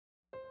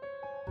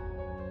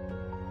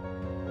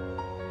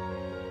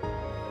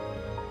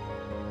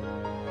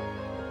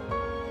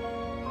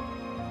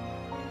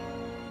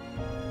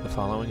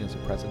following is a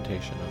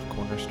presentation of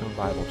Cornerstone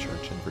Bible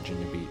Church in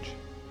Virginia Beach.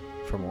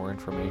 For more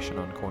information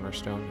on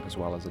Cornerstone, as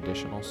well as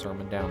additional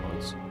sermon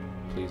downloads,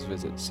 please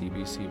visit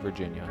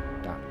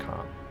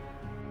cbcvirginia.com.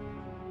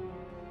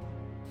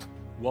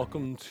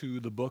 Welcome to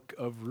the book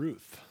of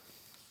Ruth.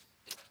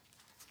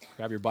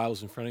 Grab your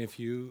Bibles in front of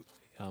you.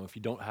 If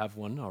you don't have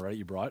one already,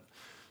 you brought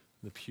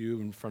the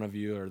pew in front of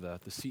you or the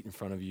seat in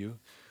front of you.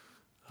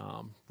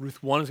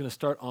 Ruth 1 is going to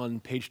start on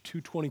page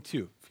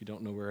 222. If you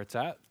don't know where it's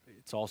at,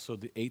 it's also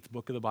the 8th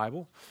book of the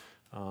Bible,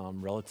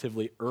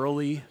 relatively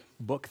early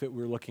book that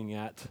we're looking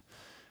at,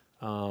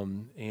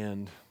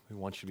 and we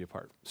want you to be a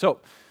part. So,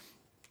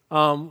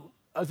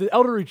 at the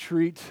Elder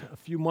Retreat a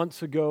few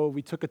months ago,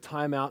 we took a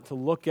time out to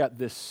look at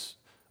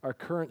our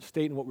current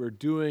state and what we're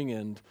doing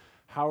and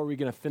how are we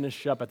going to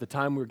finish up. At the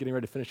time, we were getting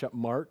ready to finish up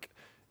Mark,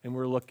 and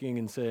we're looking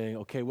and saying,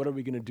 okay, what are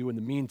we going to do in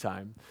the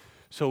meantime?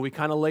 So we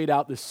kind of laid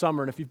out this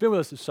summer, and if you've been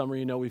with us this summer,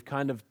 you know we've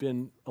kind of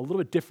been a little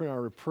bit different in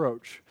our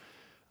approach.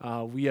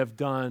 We have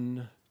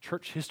done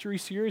church history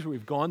series where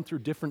we've gone through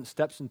different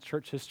steps in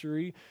church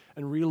history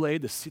and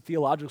relayed the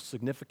theological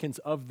significance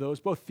of those,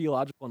 both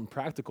theological and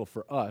practical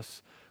for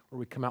us, where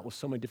we come out with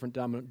so many different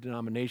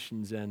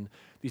denominations and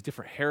these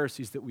different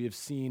heresies that we have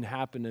seen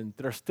happen and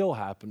that are still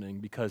happening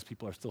because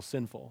people are still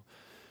sinful.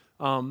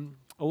 Along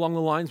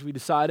the lines we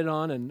decided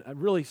on, and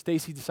really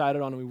Stacy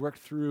decided on, and we worked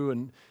through,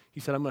 and he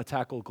said, I'm going to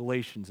tackle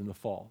Galatians in the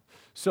fall.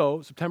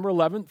 So September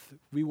 11th,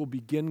 we will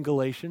begin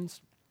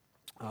Galatians.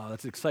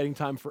 That's an exciting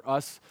time for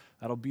us.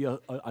 That'll be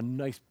a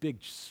nice big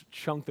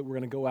chunk that we're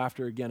going to go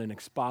after again and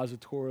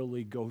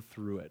expositorily go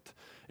through it,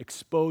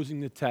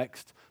 exposing the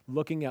text,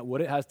 looking at what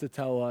it has to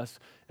tell us,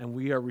 and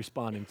we are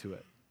responding to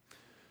it.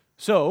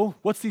 So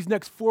what's these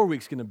next 4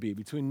 weeks going to be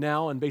between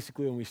now and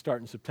basically when we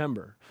start in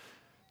September?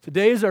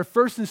 Today is our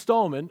first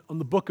installment on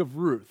the book of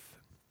Ruth.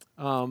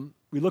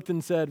 We looked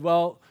and said,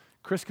 well,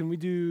 Chris,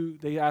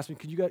 they asked me,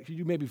 could you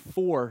do maybe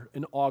 4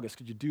 in August?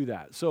 Could you do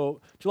that? So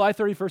July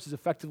 31st is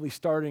effectively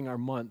starting our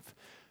month,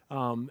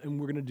 and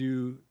we're going to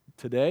do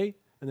today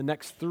and the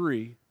next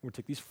 3. We're going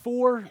to take these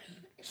 4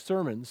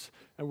 sermons,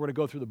 and we're going to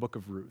go through the book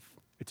of Ruth.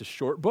 It's a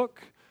short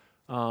book.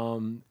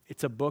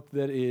 It's a book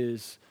that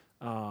is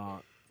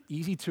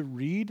easy to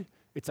read.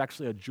 It's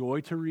actually a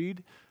joy to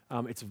read.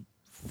 It's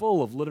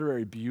full of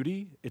literary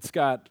beauty. It's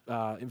got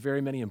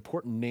very many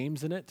important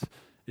names in it.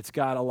 It's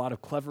got a lot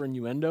of clever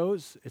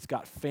innuendos. It's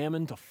got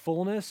famine to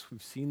fullness.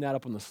 We've seen that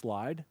up on the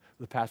slide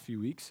the past few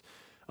weeks.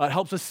 It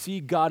helps us see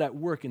God at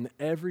work in the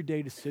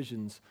everyday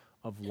decisions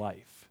of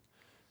life.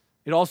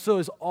 It also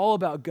is all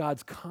about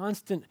God's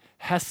constant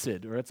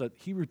hesed, or it's a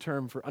Hebrew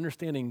term for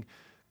understanding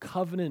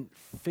covenant,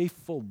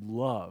 faithful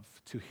love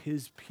to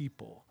his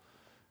people.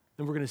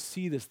 And we're going to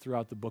see this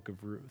throughout the book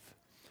of Ruth.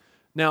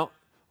 Now,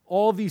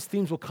 all these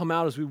themes will come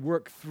out as we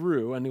work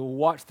through, and we'll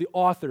watch the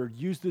author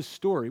use this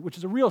story, which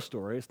is a real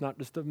story. It's not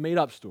just a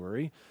made-up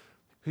story.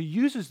 He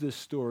uses this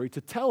story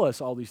to tell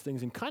us all these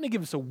things and kind of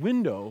give us a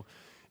window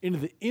into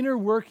the inner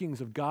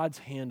workings of God's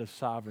hand of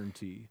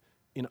sovereignty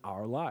in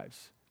our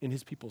lives, in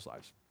his people's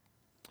lives.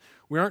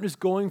 We aren't just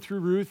going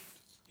through Ruth,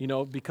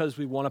 because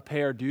we want to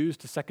pay our dues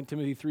to 2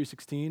 Timothy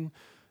 3:16,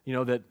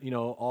 that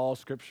all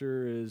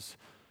Scripture is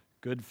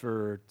good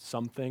for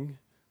something.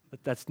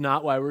 But that's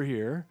not why we're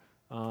here.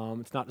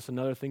 It's not just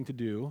another thing to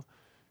do.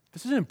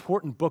 This is an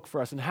important book for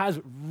us and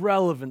has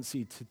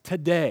relevancy to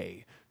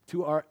today,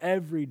 to our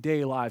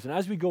everyday lives. And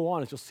as we go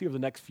on, as you'll see over the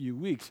next few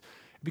weeks,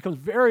 it becomes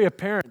very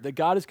apparent that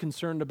God is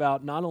concerned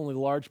about not only the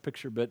large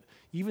picture, but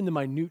even the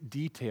minute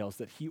details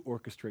that he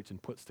orchestrates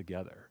and puts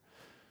together.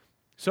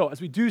 So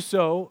as we do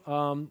so,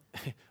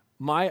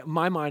 my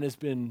mind has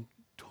been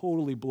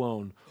totally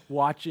blown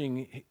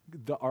watching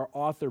our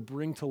author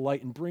bring to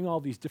light and bring all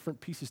these different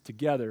pieces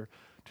together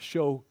to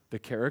show the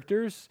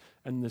characters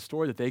and the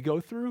story that they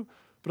go through,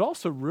 but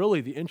also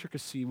really the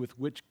intricacy with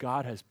which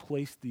God has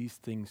placed these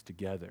things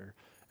together.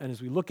 And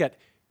as we look at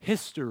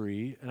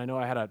history, and I know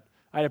I had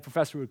a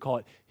professor who would call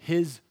it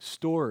his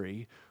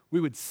story, we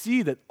would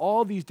see that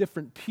all these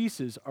different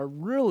pieces are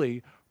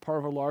really part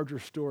of a larger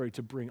story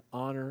to bring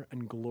honor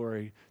and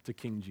glory to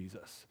King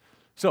Jesus.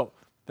 So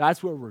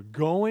that's where we're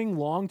going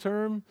long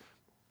term.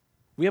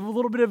 We have a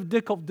little bit of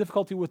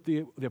difficulty with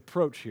the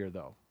approach here,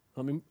 though.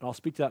 I'll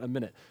speak to that in a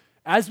minute.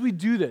 As we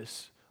do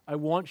this, I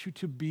want you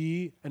to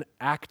be an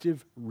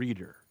active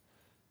reader.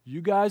 You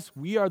guys,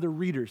 we are the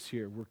readers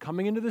here. We're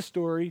coming into the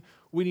story.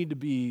 We need to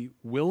be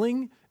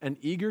willing and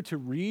eager to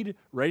read,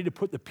 ready to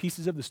put the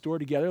pieces of the story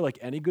together like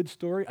any good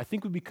story. I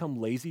think we become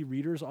lazy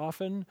readers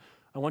often.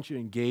 I want you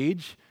to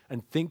engage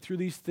and think through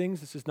these things.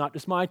 This is not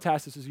just my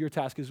task, this is your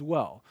task as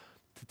well.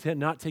 To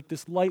not take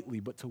this lightly,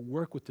 but to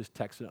work with this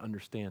text and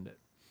understand it.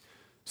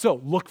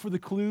 So look for the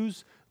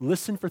clues.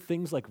 Listen for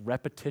things like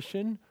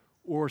repetition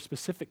or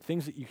specific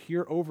things that you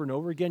hear over and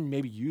over again,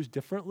 maybe used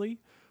differently.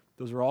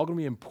 Those are all going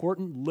to be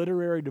important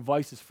literary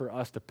devices for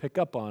us to pick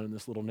up on in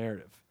this little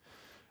narrative.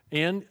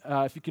 And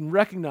if you can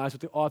recognize what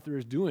the author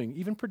is doing,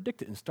 even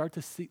predict it and start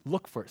to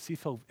look for it, see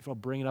if he'll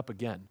bring it up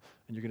again,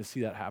 and you're going to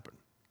see that happen.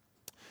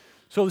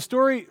 So the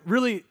story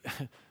really,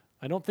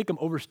 I don't think I'm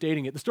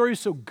overstating it. The story is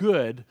so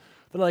good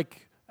They're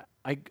like,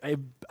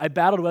 I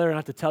battled whether or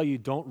not to tell you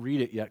don't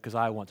read it yet because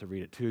I want to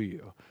read it to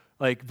you.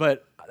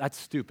 But that's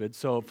stupid.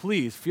 So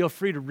please feel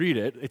free to read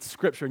it. It's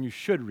scripture and you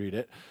should read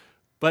it.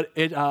 But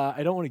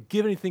I don't want to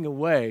give anything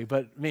away,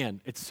 but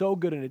man, it's so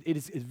good and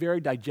it's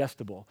very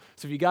digestible.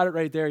 So if you got it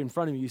right there in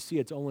front of you, you see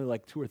it's only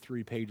like 2 or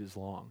 3 pages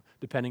long,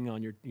 depending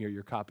on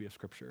your copy of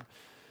scripture.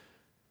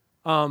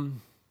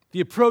 The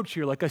approach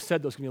here, like I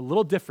said, though, is going to be a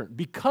little different.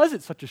 Because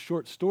it's such a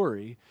short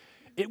story,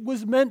 it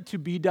was meant to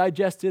be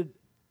digested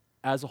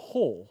as a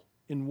whole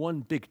in one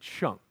big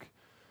chunk.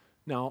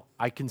 Now,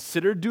 I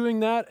considered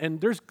doing that,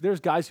 and there's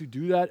guys who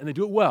do that, and they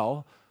do it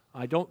well.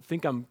 I don't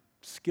think I'm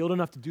skilled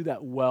enough to do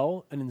that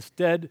well, and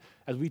instead,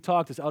 as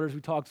elders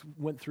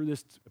went through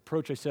this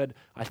approach, I said,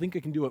 I think I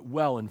can do it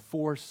well in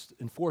four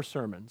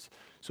sermons,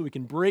 so we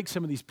can break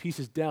some of these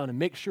pieces down and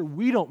make sure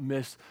we don't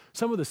miss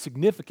some of the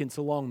significance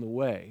along the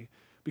way.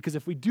 Because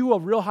if we do a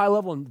real high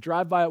level and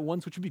drive by it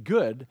once, which would be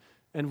good,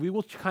 and we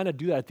will kind of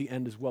do that at the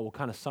end as well. We'll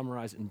kind of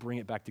summarize it and bring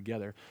it back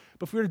together.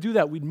 But if we were to do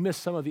that, we'd miss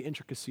some of the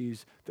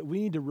intricacies that we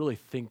need to really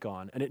think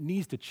on, and it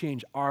needs to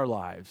change our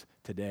lives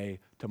today,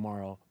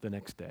 tomorrow, the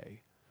next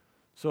day.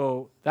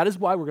 So that is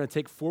why we're going to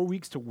take 4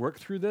 weeks to work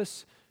through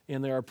this,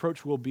 and our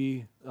approach will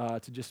be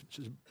to just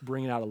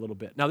bring it out a little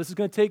bit. Now, this is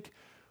going to take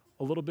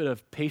a little bit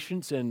of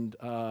patience and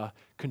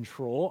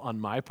control on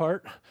my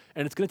part,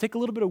 and it's going to take a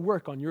little bit of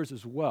work on yours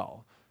as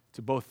well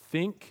to both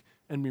think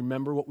and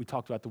remember what we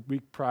talked about the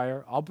week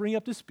prior. I'll bring you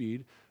up to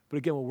speed, but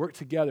again, we'll work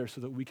together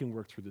so that we can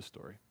work through this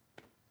story.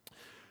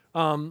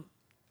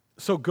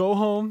 So go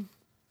home.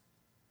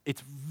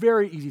 It's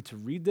very easy to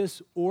read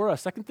this, or a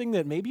second thing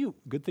that maybe a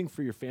good thing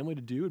for your family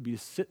to do would be to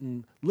sit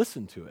and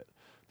listen to it.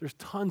 There's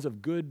tons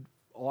of good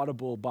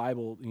audible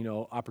Bible,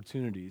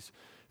 opportunities.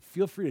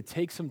 Feel free to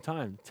take some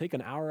time, take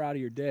an hour out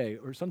of your day,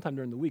 or sometime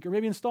during the week, or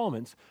maybe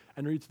installments,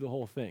 and read through the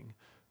whole thing.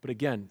 But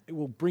again, it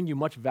will bring you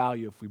much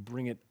value if we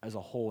bring it as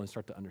a whole and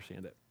start to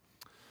understand it.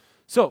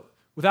 So,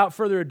 without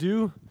further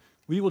ado,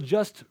 we will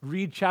just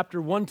read chapter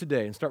 1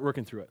 today and start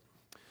working through it.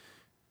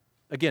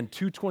 Again,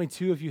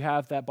 2:22 if you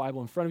have that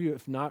Bible in front of you.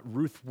 If not,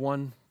 Ruth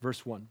 1,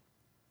 verse 1.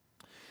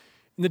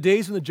 In the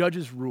days when the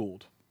judges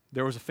ruled,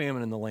 there was a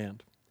famine in the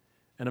land,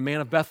 and a man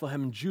of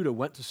Bethlehem in Judah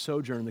went to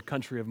sojourn in the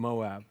country of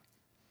Moab,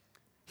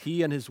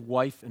 he and his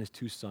wife and his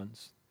 2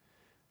 sons.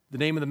 The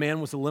name of the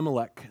man was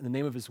Elimelech, and the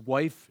name of his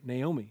wife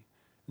Naomi.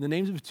 And the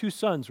names of his 2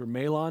 sons were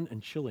Mahlon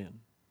and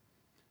Chilion.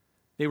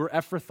 They were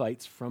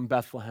Ephrathites from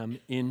Bethlehem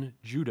in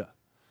Judah.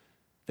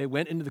 They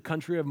went into the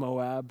country of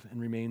Moab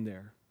and remained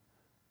there.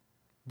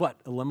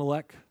 But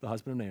Elimelech, the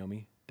husband of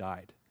Naomi,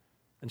 died,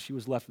 and she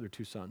was left with her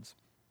 2 sons.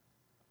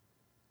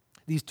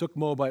 These took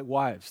Moabite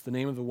wives. The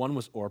name of the one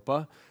was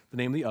Orpah, the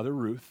name of the other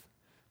Ruth.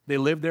 They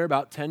lived there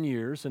about 10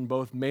 years, and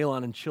both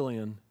Mahlon and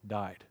Chilion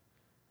died,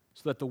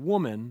 so that the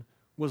woman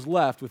was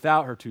left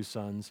without her 2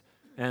 sons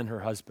and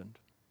her husband.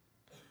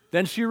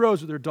 Then she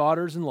arose with her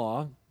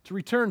daughters-in-law to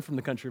return from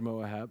the country of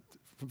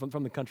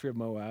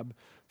Moab,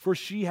 for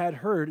she had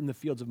heard in the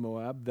fields of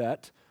Moab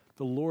that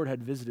the Lord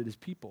had visited his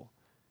people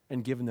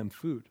and given them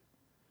food.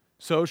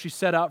 So she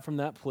set out from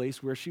that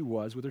place where she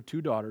was with her 2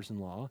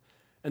 daughters-in-law,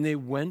 and they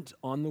went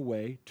on the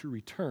way to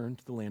return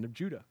to the land of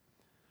Judah.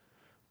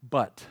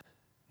 But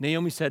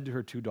Naomi said to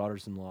her 2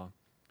 daughters-in-law,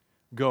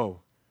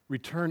 "Go,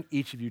 return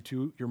each of you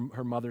to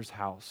her mother's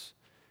house.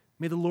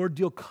 May the Lord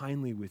deal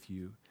kindly with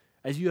you,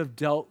 as you have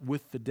dealt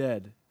with the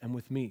dead and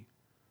with me.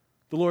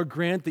 The Lord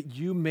grant that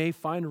you may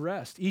find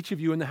rest, each of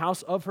you in the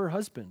house of her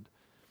husband."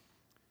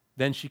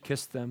 Then she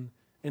kissed them,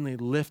 and they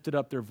lifted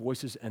up their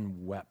voices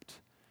and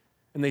wept.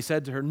 And they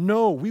said to her,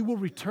 "No, we will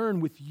return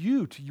with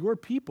you to your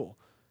people."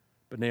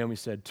 But Naomi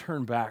said,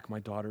 "Turn back,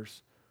 my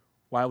daughters.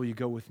 Why will you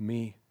go with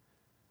me?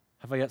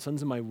 Have I yet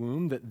sons in my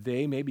womb that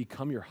they may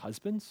become your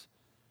husbands?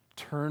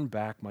 Turn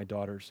back, my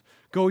daughters.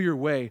 Go your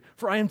way,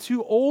 for I am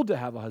too old to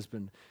have a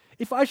husband.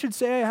 If I should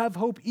say I have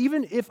hope,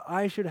 even if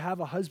I should have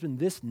a husband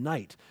this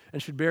night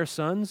and should bear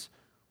sons,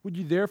 would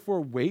you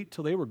therefore wait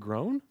till they were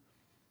grown?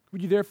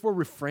 Would you therefore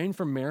refrain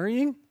from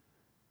marrying?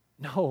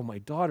 No, my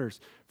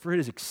daughters, for it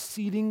is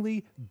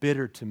exceedingly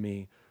bitter to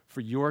me for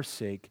your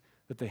sake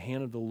that the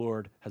hand of the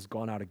Lord has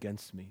gone out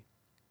against me."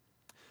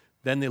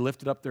 Then they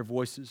lifted up their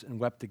voices and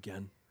wept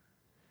again.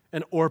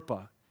 And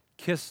Orpah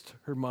kissed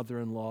her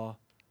mother-in-law,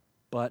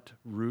 but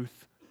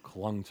Ruth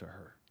clung to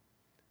her.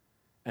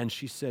 And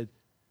she said,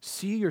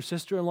 "See, your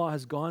sister-in-law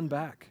has gone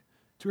back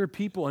to her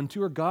people and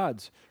to her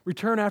gods.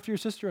 Return after your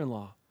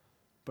sister-in-law."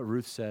 But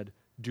Ruth said,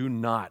 "Do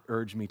not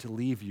urge me to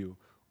leave you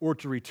or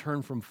to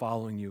return from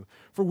following you.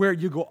 For where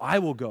you go, I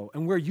will go,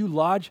 and where you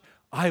lodge,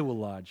 I will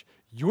lodge.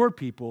 Your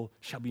people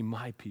shall be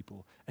my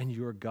people, and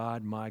your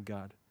God, my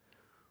God.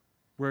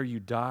 Where you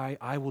die,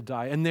 I will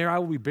die, and there I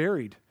will be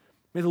buried.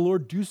 May the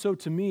Lord do so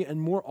to me, and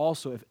more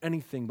also, if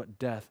anything but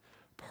death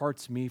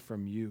parts me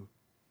from you."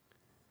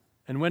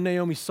 And when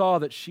Naomi saw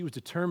that she was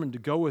determined to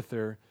go with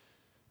her,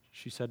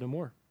 she said no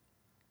more.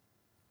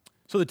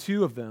 So the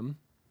 2 of them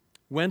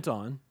went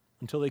on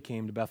until they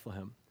came to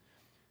Bethlehem.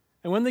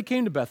 And when they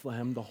came to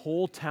Bethlehem, the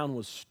whole town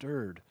was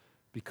stirred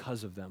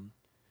because of them.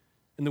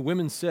 And the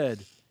women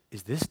said,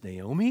 "Is this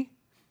Naomi?"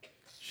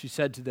 She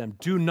said to them,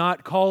 "Do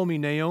not call me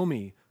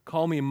Naomi,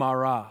 call me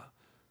Mara,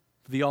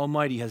 for the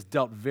Almighty has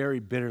dealt very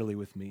bitterly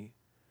with me.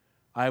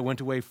 I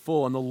went away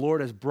full, and the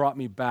Lord has brought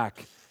me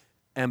back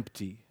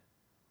empty.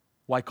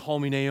 Why call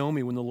me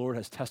Naomi when the Lord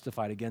has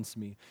testified against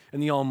me,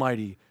 and the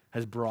Almighty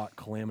has brought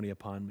calamity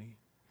upon me?"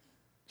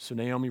 So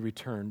Naomi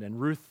returned,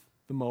 and Ruth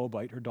the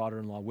Moabite, her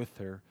daughter-in-law, with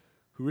her,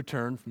 who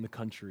returned from the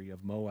country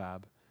of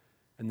Moab,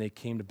 and they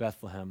came to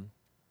Bethlehem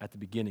at the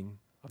beginning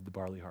of the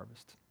barley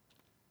harvest.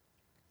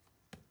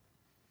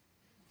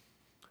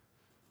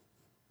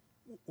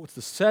 What's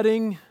the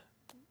setting?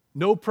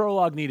 No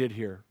prologue needed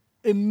here.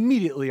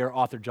 Immediately our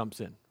author jumps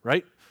in,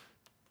 right?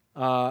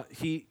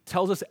 He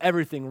tells us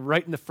everything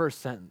right in the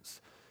first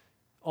sentence.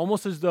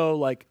 Almost as though,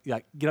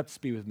 get up to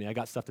speed with me. I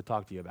got stuff to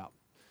talk to you about.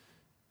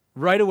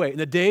 Right away, in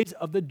the days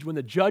of when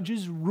the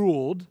judges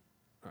ruled,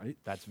 right,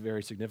 that's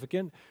very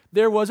significant,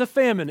 there was a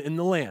famine in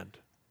the land,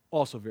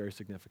 also very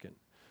significant.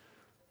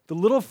 The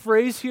little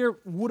phrase here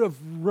would have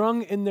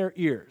rung in their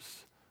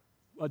ears,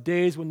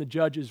 days when the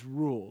judges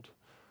ruled.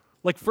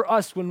 Like for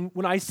us,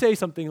 when I say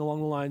something along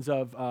the lines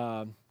of,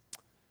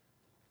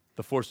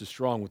 the force is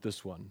strong with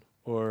this one,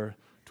 or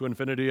to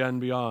infinity and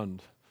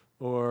beyond,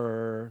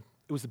 or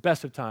it was the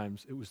best of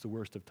times, it was the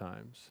worst of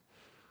times.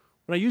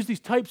 When I use these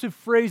types of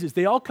phrases,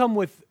 they all come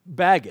with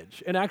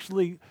baggage. And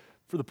actually,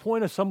 for the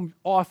point of some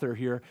author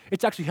here,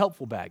 it's actually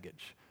helpful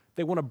baggage.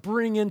 They want to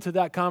bring into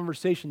that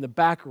conversation the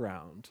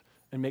background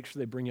and make sure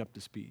they bring you up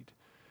to speed.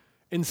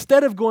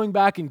 Instead of going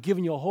back and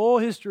giving you a whole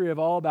history of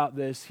all about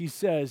this, he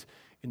says,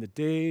 in the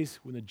days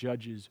when the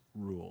judges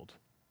ruled.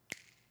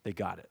 They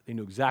got it. They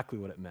knew exactly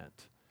what it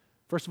meant.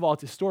 First of all,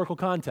 it's historical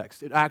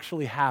context. It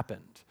actually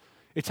happened.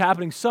 It's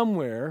happening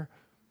somewhere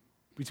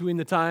between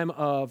the time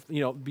of,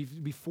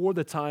 before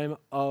the time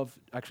of,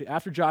 actually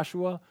after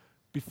Joshua,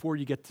 before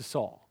you get to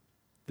Saul,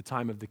 the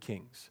time of the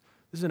kings.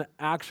 This is an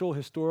actual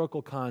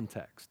historical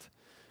context.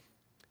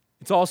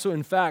 It's also,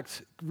 in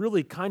fact,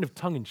 really kind of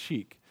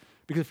tongue-in-cheek,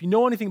 because if you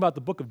know anything about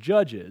the book of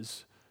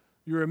Judges,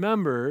 you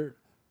remember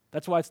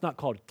that's why it's not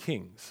called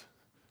kings.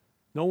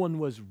 No one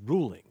was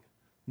ruling.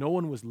 No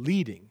one was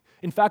leading.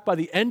 In fact, by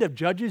the end of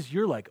Judges,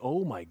 you're like,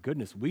 oh my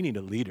goodness, we need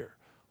a leader.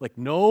 Like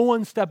no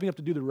one stepping up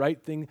to do the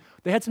right thing.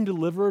 They had some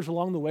deliverers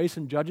along the way,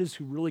 some judges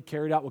who really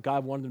carried out what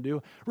God wanted them to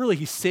do. Really,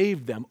 he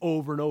saved them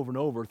over and over and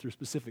over through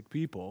specific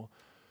people.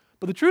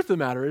 But the truth of the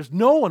matter is,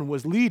 no one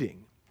was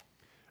leading.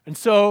 And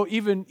so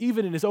even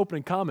in his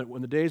opening comment,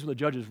 when the days when the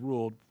judges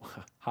ruled,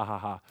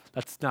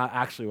 that's not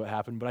actually what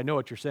happened, but I know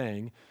what you're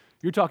saying.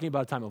 You're talking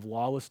about a time of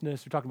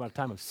lawlessness. You're talking about a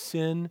time of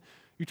sin.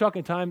 You're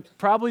talking a time,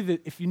 probably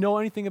that if you know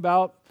anything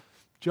about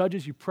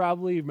Judges, you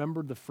probably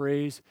remembered the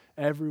phrase,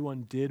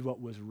 everyone did what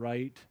was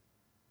right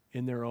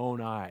in their own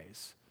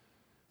eyes.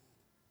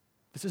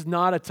 This is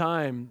not a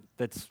time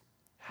that's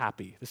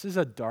happy. This is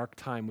a dark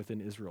time within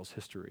Israel's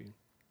history.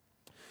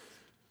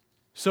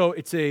 So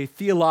it's a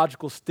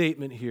theological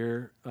statement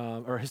here,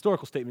 or a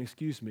historical statement,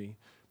 excuse me.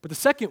 But the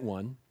second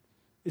one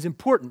is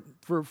important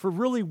for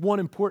really one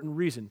important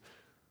reason.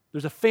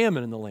 There's a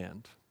famine in the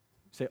land.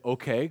 You say,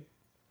 okay,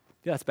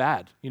 yeah, that's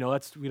bad. We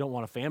don't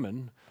want a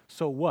famine.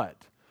 So what?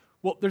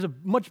 Well, there's a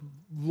much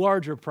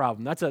larger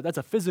problem. That's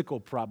a physical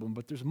problem,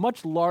 but there's a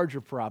much larger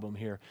problem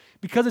here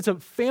because it's a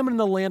famine in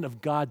the land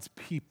of God's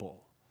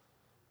people.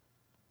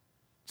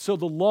 So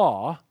the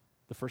law,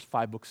 the first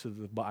 5 books of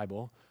the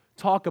Bible,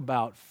 talk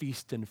about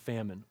feast and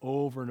famine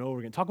over and over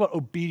again. Talk about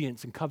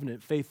obedience and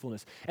covenant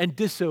faithfulness and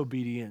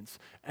disobedience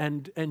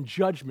and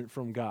judgment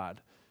from God.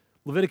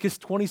 Leviticus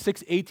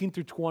 26, 18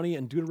 through 20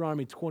 and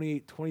Deuteronomy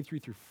 28, 23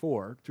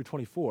 through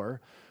 24.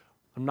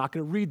 I'm not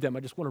going to read them. I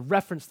just want to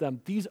reference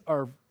them. These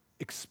are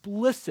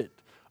explicit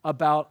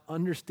about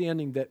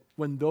understanding that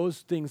when those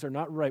things are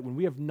not right, when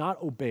we have not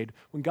obeyed,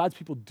 when God's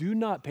people do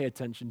not pay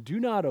attention,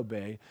 do not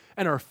obey,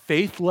 and are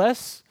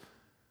faithless,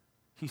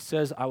 he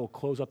says, I will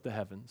close up the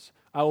heavens.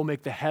 I will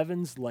make the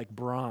heavens like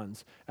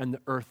bronze and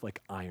the earth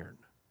like iron.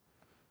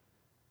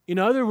 In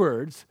other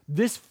words,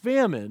 this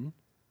famine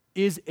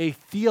is a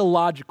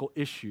theological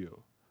issue.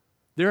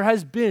 There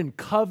has been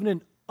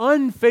covenant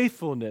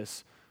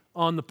unfaithfulness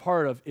on the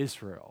part of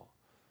Israel,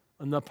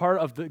 on the part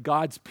of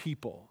God's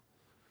people.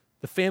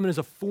 The famine is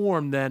a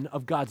form then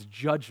of God's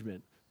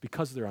judgment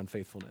because of their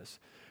unfaithfulness.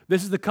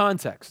 This is the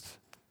context.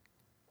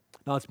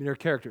 Now let's meet our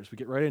characters. We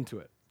get right into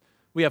it.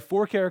 We have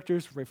 4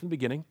 characters right from the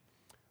beginning.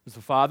 There's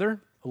the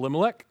father,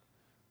 Elimelech.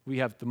 We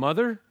have the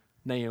mother,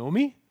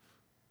 Naomi.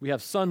 We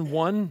have son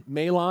 1,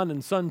 Mahlon,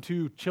 and son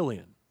 2,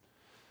 Chilion.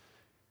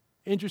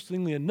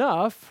 Interestingly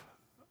enough,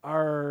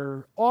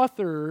 our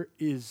author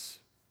is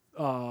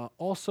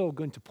also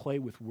going to play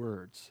with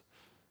words.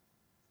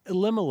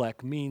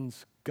 Elimelech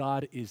means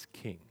God is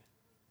king.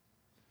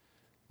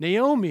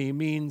 Naomi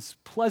means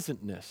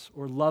pleasantness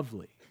or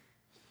lovely.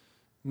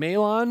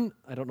 Mahlon,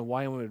 I don't know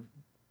why I would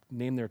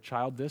name their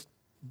child this,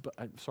 but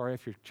I'm sorry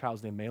if your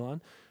child's named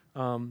Mahlon.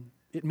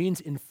 It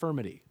means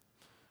infirmity.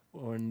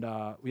 And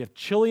we have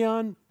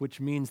Chilion, which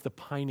means the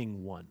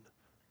pining one.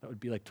 That would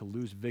be like to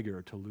lose vigor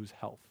or to lose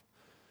health.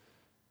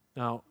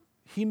 Now,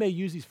 he may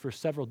use these for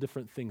several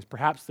different things.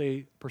 Perhaps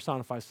they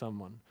personify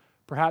someone.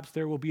 Perhaps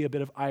there will be a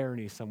bit of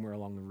irony somewhere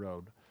along the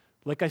road.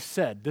 Like I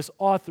said, this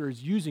author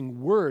is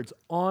using words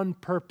on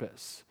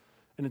purpose,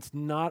 and it's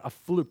not a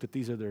fluke that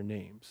these are their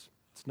names.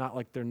 It's not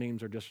like their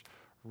names are just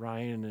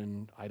Ryan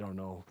and, I don't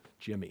know,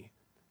 Jimmy.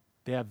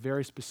 They have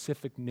very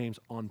specific names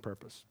on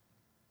purpose.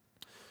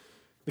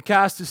 The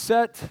cast is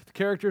set, the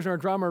characters in our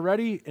drama are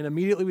ready, and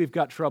immediately we've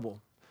got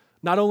trouble.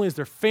 Not only is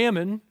there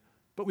famine,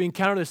 but we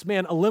encounter this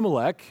man,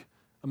 Elimelech,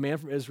 a man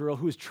from Israel,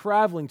 who is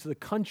traveling to the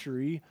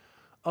country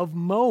of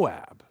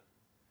Moab.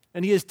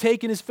 And he has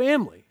taken his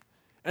family.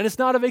 And it's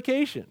not a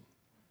vacation.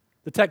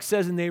 The text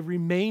says, and they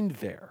remained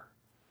there.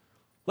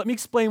 Let me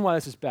explain why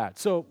this is bad.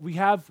 So we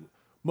have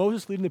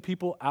Moses leading the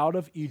people out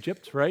of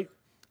Egypt, right?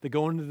 They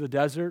go into the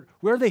desert.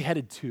 Where are they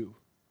headed to?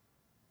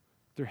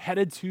 They're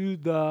headed to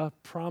the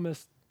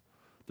promised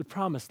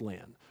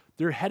land.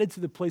 They're headed to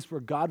the place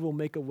where God will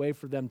make a way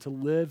for them to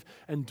live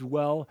and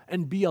dwell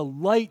and be a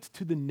light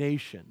to the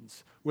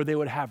nations, where they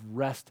would have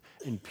rest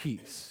and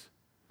peace.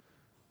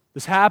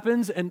 This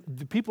happens, and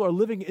the people are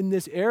living in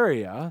this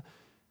area,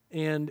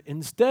 and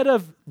instead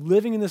of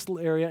living in this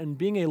area and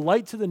being a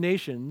light to the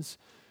nations,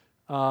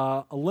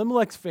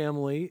 Elimelech's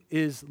family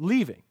is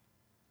leaving.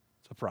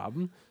 It's a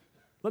problem.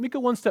 Let me go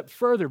one step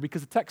further,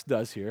 because the text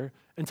does here,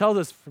 and tells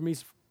us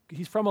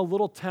he's from a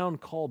little town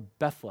called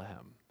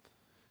Bethlehem.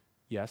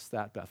 Yes,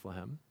 that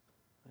Bethlehem.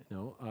 I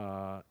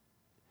know.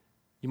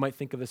 You might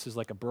think of this as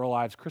like a Burl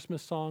Ives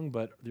Christmas song,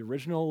 but the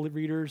original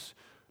readers,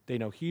 they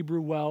know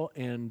Hebrew well,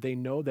 and they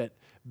know that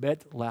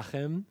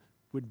Bethlehem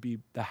would be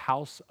the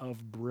house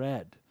of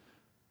bread,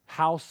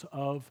 house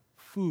of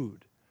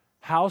food,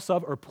 house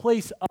of or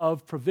place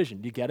of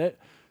provision. Do you get it?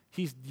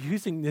 He's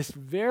using this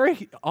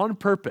very on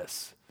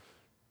purpose.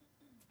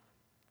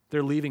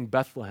 They're leaving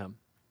Bethlehem.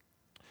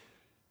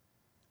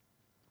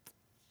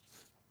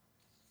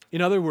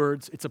 In other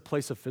words, it's a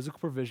place of physical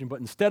provision, but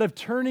instead of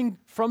turning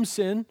from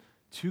sin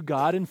to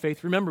God in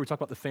faith, remember we talked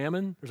about the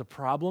famine, there's a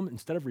problem.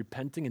 Instead of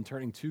repenting and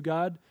turning to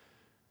God,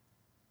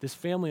 this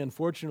family,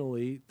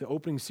 unfortunately, the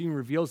opening scene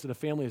reveals that a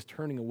family is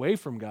turning away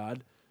from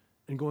God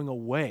and going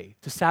away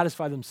to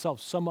satisfy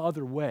themselves some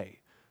other way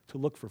to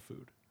look for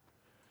food.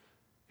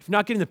 If you're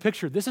not getting the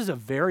picture, this is a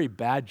very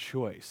bad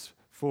choice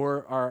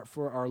for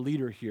our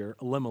leader here,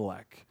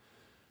 Elimelech.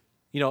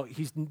 You know,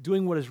 he's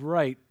doing what is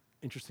right.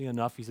 Interesting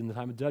enough, he's in the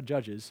time of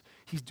Judges.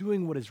 He's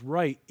doing what is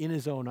right in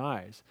his own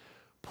eyes.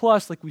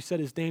 Plus, like we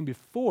said his name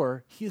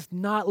before, he is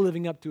not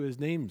living up to his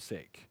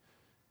namesake.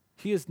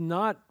 He is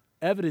not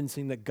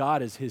evidencing that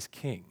God is his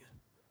king.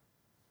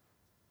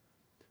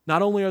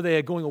 Not only are they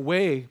going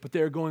away, but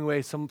they're going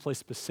away someplace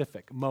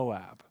specific,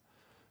 Moab.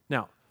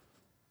 Now,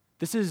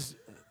 this is,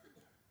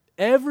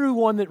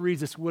 everyone that reads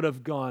this would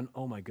have gone,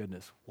 oh my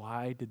goodness,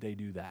 why did they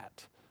do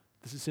that?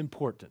 This is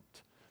important.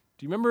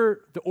 Do you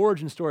remember the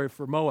origin story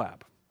for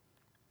Moab?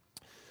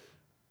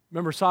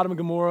 Remember Sodom and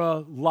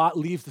Gomorrah, Lot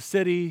leaves the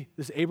city,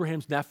 this is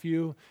Abraham's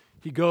nephew.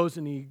 He goes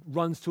and he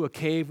runs to a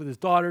cave with his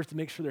daughters to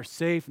make sure they're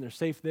safe, and they're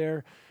safe there.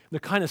 And they're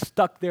kind of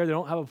stuck there. They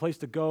don't have a place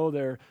to go.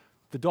 The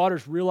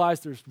daughters realize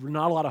there's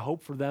not a lot of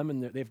hope for them,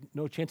 and they have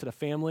no chance at a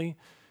family.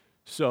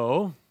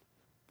 So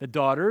the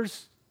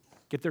daughters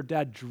get their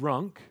dad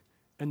drunk,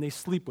 and they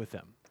sleep with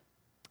him.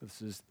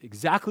 This is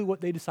exactly what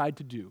they decide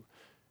to do.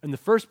 And the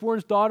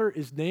firstborn's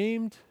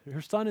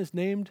her son is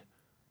named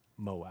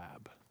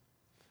Moab.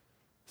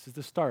 This is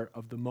the start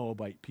of the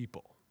Moabite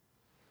people.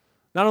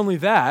 Not only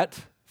that,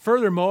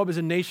 further, Moab is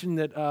a nation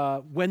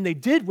that when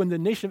the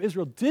nation of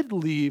Israel did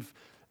leave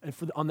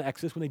on the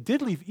Exodus, when they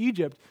did leave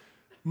Egypt,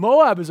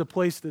 Moab is a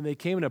place that they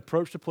came and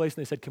approached a place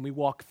and they said, can we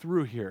walk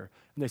through here?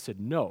 And they said,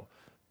 no,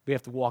 we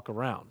have to walk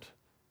around.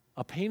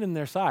 A pain in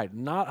their side,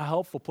 not a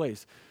helpful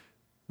place.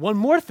 One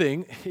more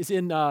thing is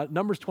in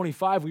Numbers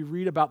 25, we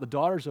read about the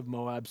daughters of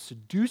Moab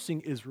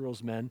seducing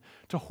Israel's men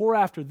to whore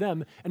after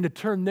them and to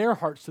turn their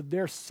hearts to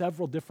their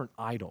several different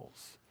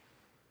idols.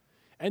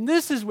 And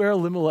this is where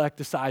Elimelech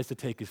decides to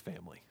take his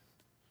family,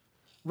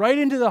 right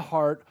into the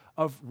heart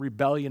of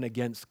rebellion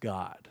against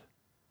God.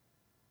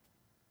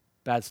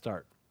 Bad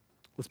start.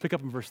 Let's pick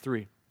up in verse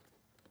 3.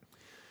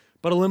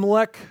 But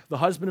Elimelech, the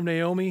husband of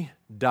Naomi,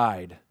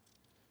 died.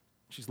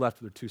 She's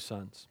left with her 2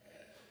 sons.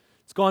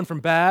 It's gone from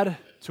bad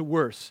to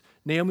worse.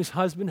 Naomi's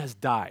husband has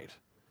died.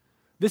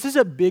 This is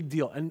a big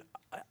deal, and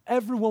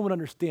everyone would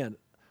understand.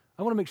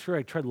 I want to make sure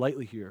I tread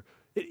lightly here.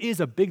 It is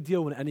a big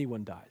deal when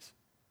anyone dies.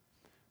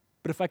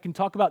 But if I can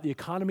talk about the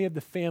economy of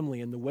the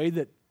family and the way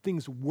that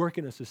things work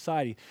in a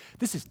society,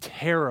 this is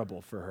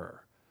terrible for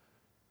her.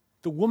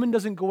 The woman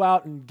doesn't go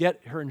out and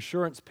get her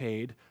insurance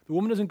paid. The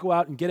woman doesn't go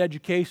out and get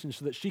education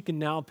so that she can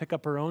now pick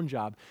up her own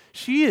job.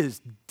 She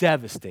is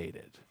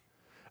devastated.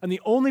 And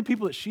the only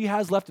people that she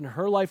has left in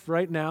her life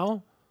right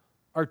now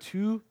are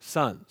 2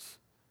 sons.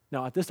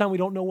 Now, at this time, we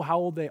don't know how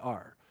old they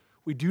are.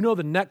 We do know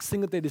the next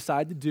thing that they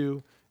decide to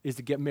do is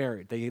to get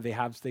married. They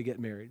get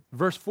married.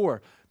 Verse 4,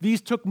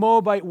 these took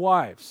Moabite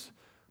wives.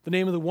 The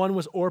name of the one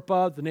was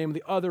Orpah, the name of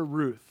the other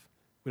Ruth.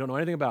 We don't know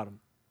anything about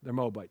them. They're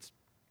Moabites.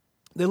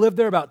 They lived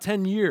there about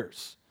 10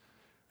 years.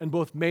 and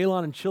both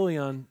Mahlon and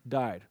Chilion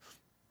died,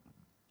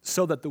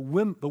 so that the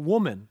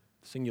woman,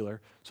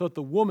 singular, so that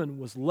the woman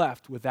was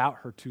left without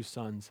her 2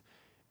 sons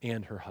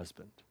and her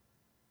husband.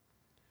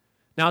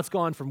 Now it's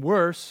gone from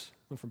worse,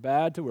 went from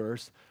bad to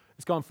worse.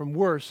 It's gone from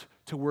worse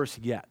to worse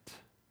yet.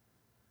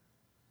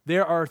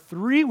 There are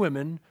 3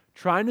 women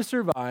trying to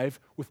survive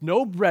with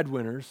no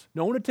breadwinners,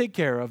 no one to take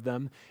care of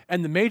them,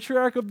 and the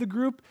matriarch of the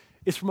group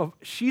is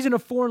she's in a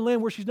foreign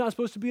land where she's not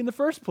supposed to be in the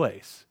first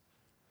place.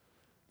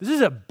 This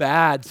is a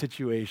bad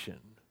situation.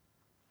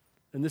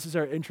 And this is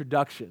our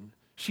introduction.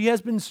 She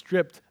has been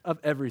stripped of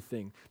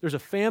everything. There's a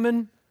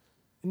famine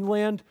in the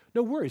land.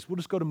 No worries, we'll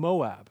just go to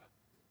Moab.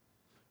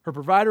 Her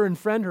provider and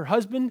friend, her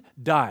husband,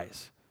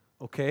 dies.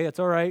 Okay, that's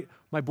all right.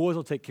 My boys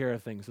will take care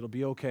of things. It'll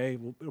be okay.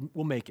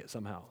 We'll make it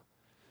somehow.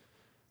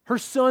 Her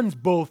sons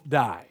both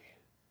die.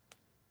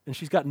 And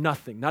she's got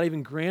nothing, not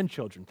even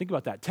grandchildren. Think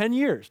about that. 10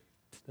 years.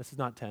 This is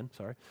not 10,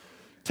 sorry.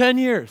 10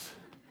 years.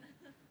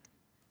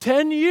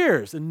 10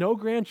 years and no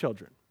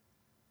grandchildren.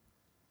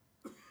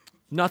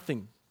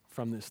 Nothing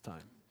from this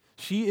time.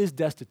 She is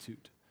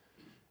destitute.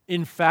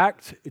 In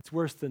fact, it's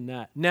worse than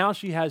that. Now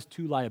she has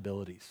 2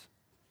 liabilities.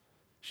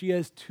 She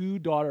has 2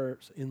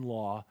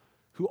 daughters-in-law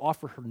who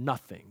offer her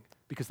nothing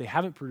because they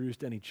haven't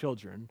produced any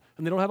children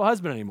and they don't have a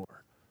husband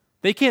anymore.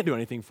 They can't do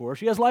anything for her.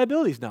 She has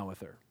liabilities now with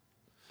her.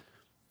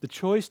 The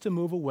choice to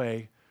move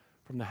away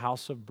from the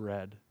house of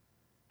bread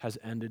has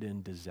ended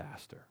in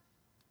disaster.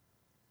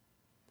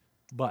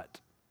 But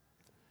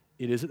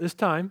it is at this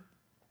time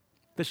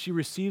that she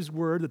receives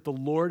word that the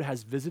Lord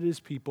has visited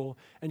his people,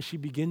 and she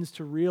begins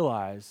to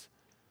realize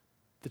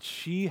that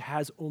she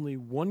has only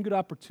one good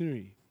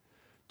opportunity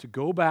to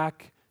go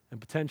back and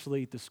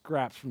potentially eat the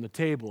scraps from the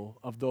table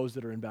of those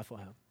that are in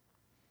Bethlehem.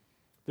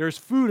 There's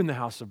food in the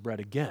house of bread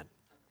again.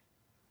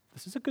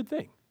 This is a good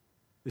thing.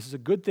 This is a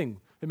good thing.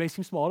 It may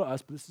seem small to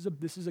us, but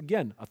this is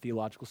again a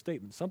theological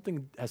statement.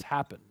 Something has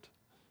happened.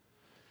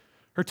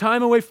 Her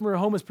time away from her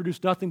home has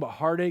produced nothing but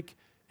heartache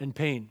and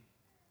pain.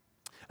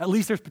 At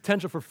least there's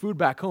potential for food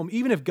back home,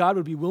 even if God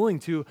would be willing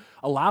to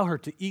allow her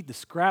to eat the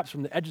scraps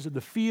from the edges of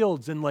the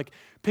fields and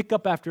pick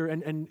up after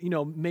and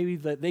maybe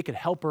that they could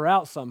help her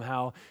out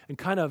somehow and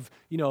kind of,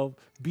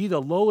 be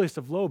the lowest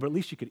of low, but at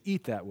least she could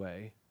eat that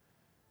way.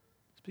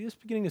 Is this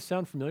beginning to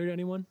sound familiar to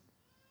anyone?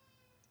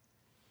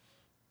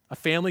 A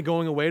family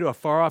going away to a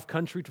far-off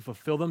country to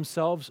fulfill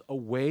themselves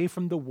away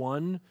from the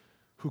one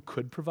who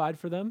could provide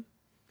for them,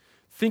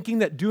 thinking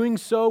that doing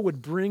so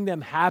would bring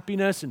them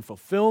happiness and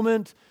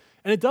fulfillment,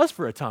 and it does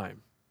for a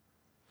time.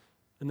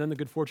 And then the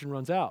good fortune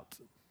runs out.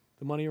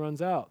 The money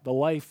runs out. The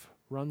life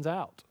runs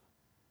out.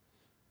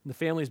 And the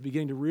family is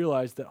beginning to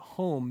realize that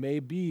home may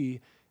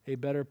be a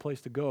better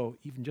place to go,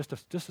 even just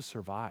to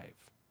survive.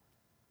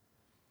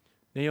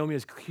 Naomi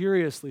is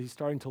curiously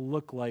starting to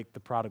look like the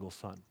prodigal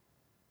son.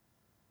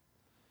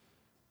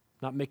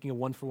 Not making a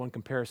one-for-one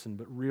comparison,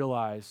 but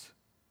realize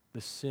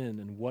the sin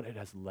and what it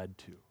has led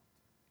to.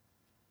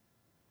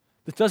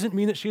 This doesn't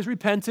mean that she has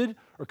repented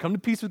or come to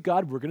peace with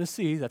God. We're going to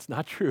see that's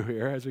not true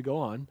here as we go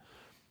on.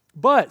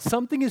 But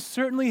something is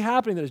certainly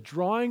happening that is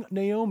drawing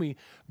Naomi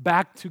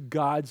back to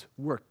God's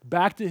work,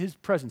 back to his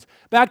presence,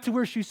 back to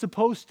where she's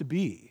supposed to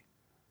be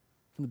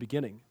from the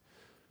beginning.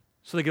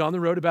 So they get on the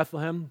road to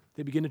Bethlehem.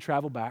 They begin to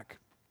travel back.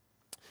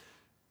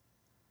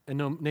 And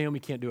Naomi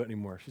can't do it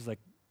anymore. She's like,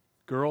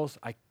 girls,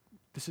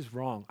 this is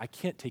wrong. I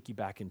can't take you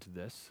back into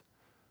this.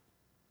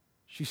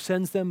 She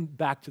sends them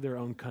back to their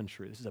own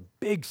country. This is a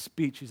big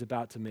speech she's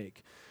about to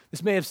make.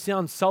 This may have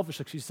sounded selfish,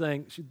 like she's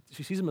saying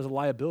she sees them as a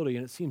liability,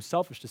 and it seems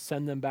selfish to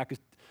send them back.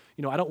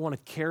 I don't want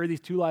to carry these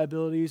 2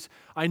 liabilities.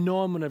 I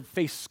know I'm going to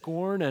face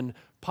scorn and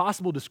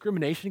possible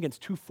discrimination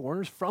against 2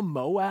 foreigners from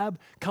Moab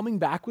coming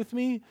back with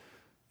me.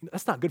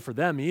 That's not good for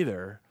them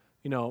either.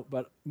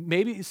 But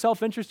maybe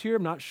self-interest here,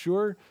 I'm not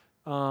sure.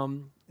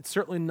 It's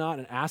certainly not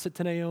an asset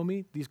to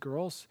Naomi, these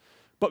girls.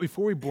 But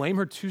before we blame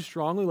her too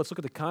strongly, let's look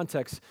at the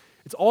context.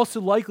 It's also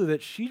likely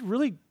that she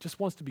really just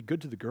wants to be good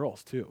to the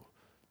girls too,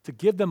 to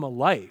give them a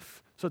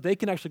life so they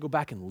can actually go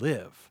back and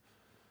live.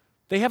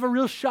 They have a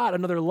real shot at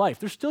another life.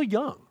 They're still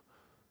young.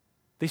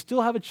 They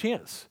still have a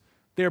chance.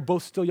 They are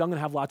both still young and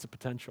have lots of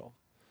potential.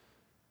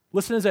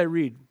 Listen as I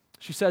read.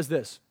 She says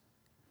this,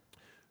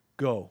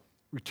 "Go,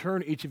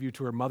 return each of you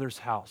to her mother's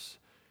house.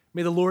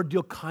 May the Lord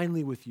deal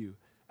kindly with you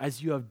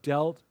as you have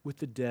dealt with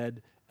the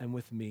dead and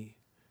with me.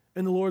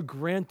 And the Lord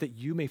grant that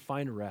you may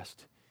find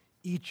rest,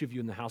 each of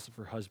you in the house of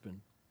her husband."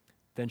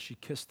 Then she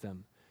kissed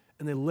them,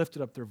 and they lifted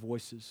up their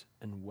voices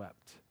and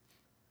wept.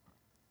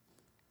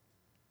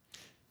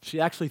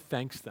 She actually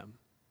thanks them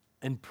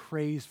and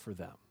prays for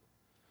them.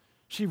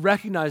 She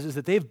recognizes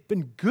that they've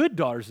been good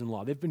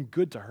daughters-in-law. They've been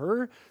good to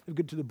her. They've been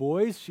good to the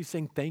boys. She's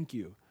saying thank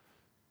you.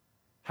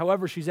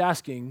 However, she's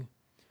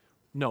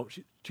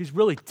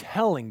really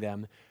telling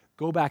them,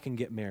 go back and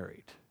get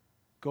married.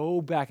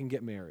 Go back and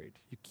get married.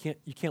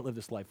 You can't live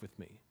this life with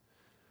me.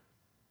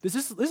 This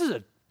is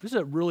a This is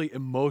a really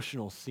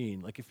emotional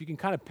scene. Like if you can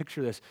kind of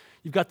picture this,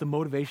 you've got the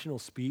motivational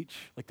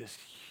speech, like this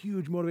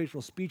huge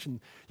motivational speech,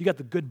 and you got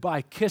the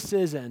goodbye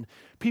kisses, and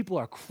people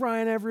are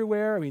crying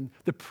everywhere. I mean,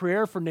 the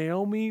prayer for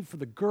Naomi, for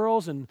the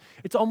girls, and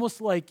it's almost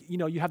like,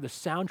 you have the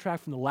soundtrack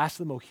from The Last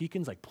of the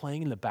Mohicans like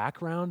playing in the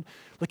background.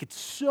 Like it's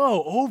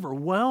so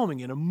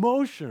overwhelming and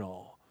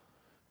emotional.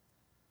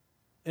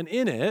 And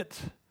in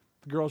it,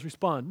 the girls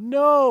respond,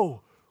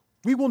 "No,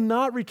 we will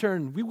not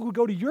return. We will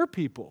go to your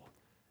people."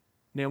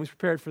 Naomi's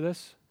prepared for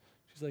this.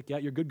 She's like, "Yeah,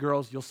 you're good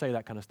girls. You'll say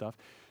that kind of stuff."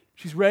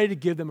 She's ready to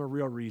give them a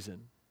real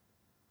reason.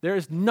 There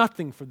is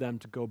nothing for them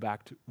to go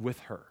back to with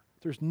her.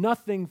 There's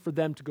nothing for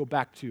them to go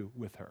back to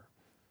with her.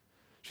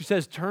 She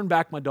says, "Turn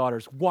back, my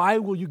daughters. Why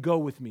will you go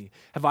with me?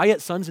 Have I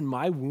yet sons in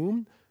my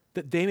womb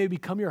that they may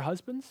become your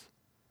husbands?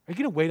 Are you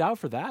going to wait out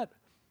for that?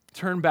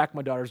 Turn back,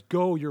 my daughters.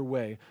 Go your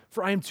way,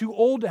 for I am too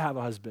old to have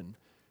a husband.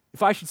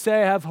 If I should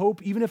say I have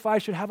hope, even if I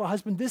should have a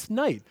husband this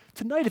night,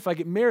 tonight if I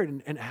get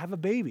married and have a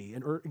baby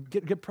or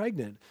get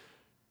pregnant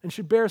and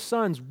should bear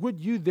sons, would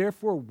you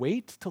therefore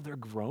wait till they're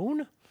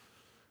grown?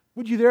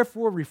 Would you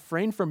therefore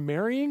refrain from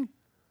marrying?"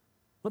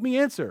 Let me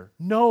answer,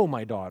 "No,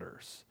 my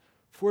daughters,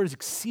 for it is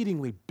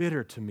exceedingly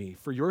bitter to me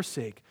for your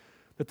sake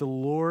that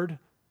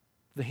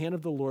the hand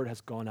of the Lord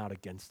has gone out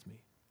against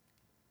me."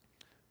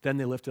 Then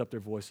they lifted up their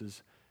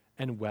voices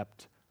and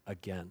wept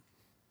again.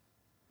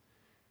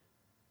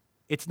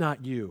 It's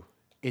not you,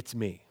 it's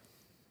me.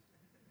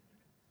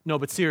 No,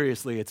 but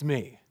seriously, it's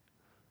me.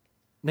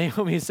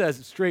 Naomi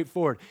says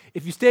straightforward,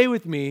 "If you stay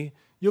with me,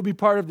 you'll be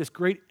part of this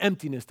great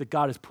emptiness that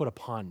God has put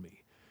upon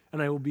me,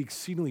 and I will be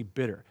exceedingly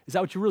bitter." Is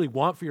that what you really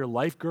want for your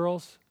life,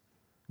 girls?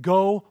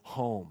 Go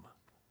home.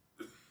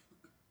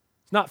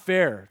 It's not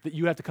fair that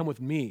you have to come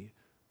with me,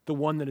 the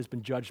one that has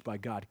been judged by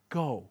God.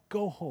 Go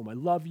home. I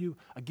love you.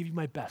 I give you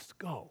my best.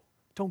 Go.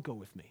 Don't go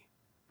with me.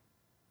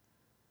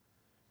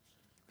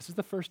 This is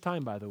the first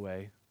time, by the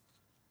way,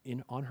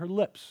 on her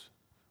lips,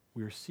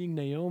 we are seeing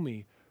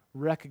Naomi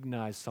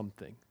recognize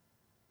something.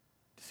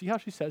 See how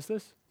she says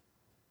this?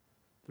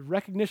 The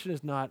recognition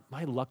is not,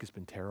 "My luck has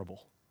been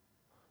terrible.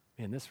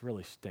 Man, this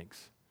really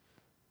stinks."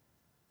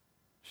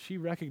 She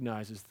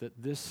recognizes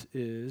that this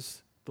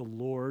is the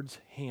Lord's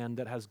hand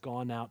that has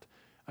gone out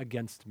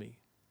against me.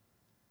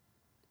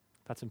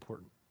 That's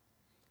important.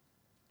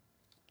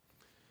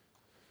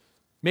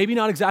 Maybe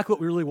not exactly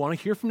what we really want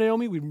to hear from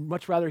Naomi. We'd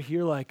much rather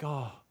hear like,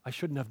 "Oh, I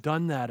shouldn't have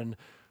done that, and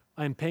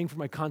I'm paying for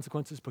my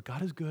consequences, but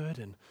God is good."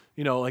 And,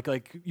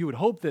 like you would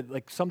hope that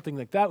like something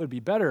like that would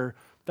be better.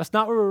 That's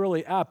not where we're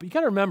really at. But you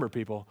got to remember,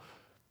 people,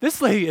 this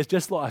lady has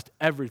just lost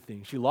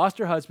everything. She lost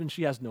her husband.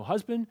 She has no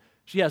husband.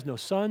 She has no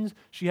sons.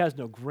 She has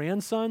no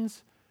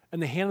grandsons.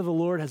 And the hand of the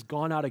Lord has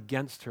gone out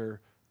against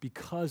her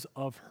because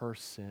of her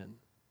sin.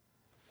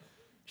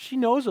 She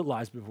knows what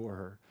lies before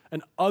her.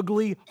 An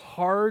ugly,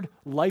 hard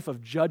life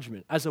of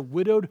judgment as a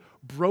widowed,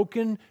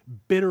 broken,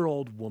 bitter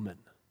old woman.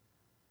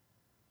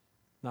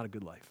 Not a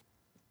good life.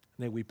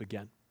 And they weep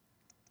again.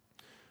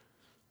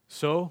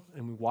 So,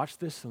 and we watch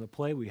this in the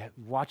play, we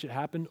watch it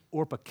happen.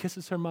 Orpah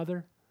kisses her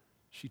mother.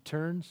 She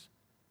turns,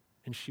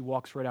 and she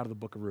walks right out of the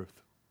book of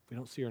Ruth. We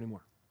don't see her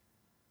anymore.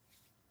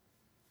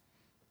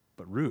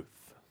 But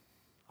Ruth,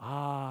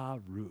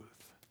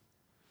 Ruth.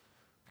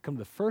 Become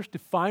the first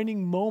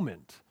defining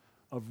moment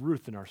of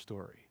Ruth in our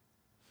story.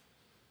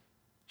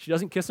 She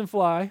doesn't kiss and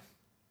fly.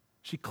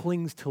 She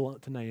clings to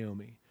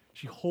Naomi.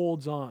 She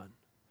holds on.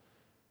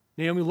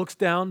 Naomi looks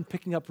down,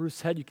 picking up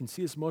Ruth's head. You can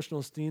see this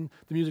emotional scene.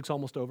 The music's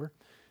almost over.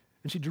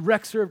 And she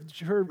directs her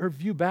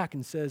view back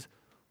and says,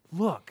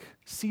 "Look,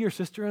 see, your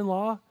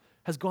sister-in-law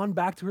has gone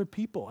back to her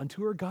people and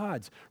to her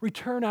gods.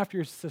 Return after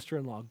your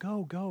sister-in-law.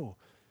 Go.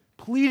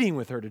 Pleading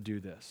with her to do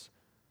this.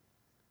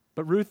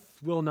 But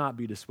Ruth will not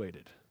be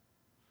dissuaded.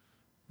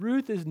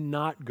 Ruth is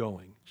not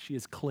going. She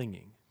is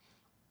clinging.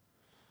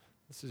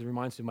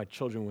 Reminds me of my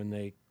children when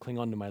they cling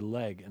onto my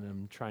leg and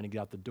I'm trying to get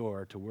out the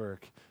door to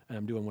work and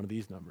I'm doing one of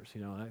these numbers,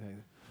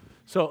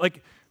 So, I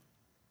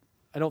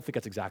don't think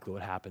that's exactly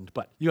what happened,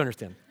 but you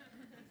understand.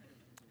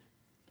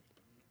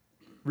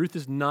 Ruth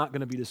is not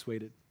going to be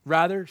dissuaded.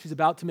 Rather, she's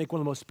about to make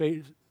one of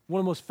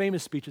the most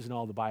famous speeches in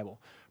all the Bible.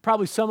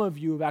 Probably some of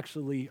you have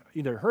actually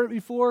either heard it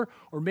before,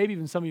 or maybe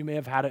even some of you may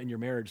have had it in your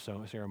marriage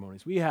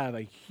ceremonies. We have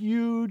a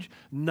huge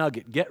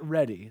nugget. Get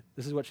ready.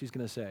 This is what she's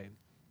going to say.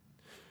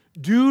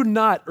 "Do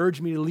not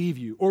urge me to leave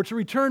you or to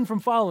return from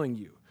following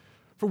you.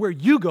 For where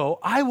you go,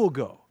 I will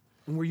go.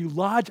 And where you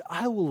lodge,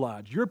 I will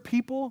lodge. Your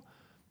people,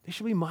 they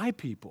shall be my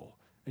people.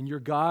 And your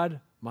God,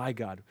 my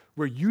God.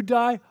 Where you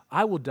die,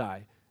 I will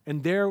die.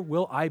 And there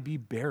will I be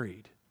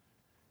buried.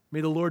 May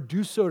the Lord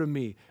do so to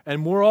me,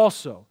 and more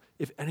also,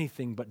 if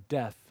anything but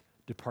death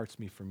departs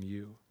me from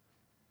you."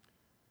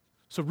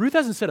 So Ruth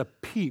hasn't said a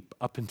peep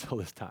up until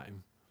this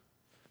time.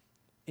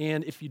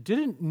 And if you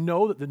didn't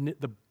know that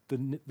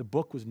the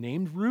book was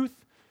named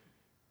Ruth,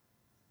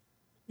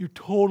 you're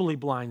totally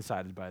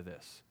blindsided by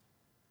this.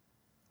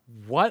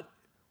 What?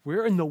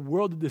 Where in the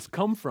world did this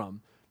come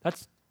from?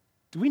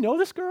 Do we know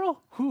this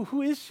girl?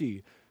 Who is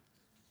she?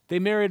 They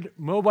married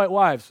Moabite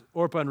wives,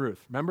 Orpah and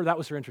Ruth. Remember, that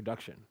was her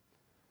introduction.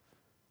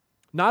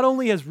 Not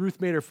only has Ruth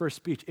made her first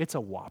speech, it's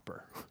a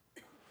whopper.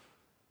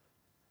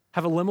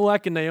 Have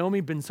Elimelech and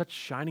Naomi been such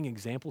shining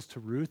examples to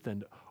Ruth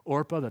and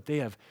Orpah that they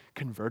have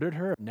converted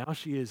her? Now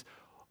she is,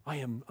 I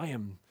am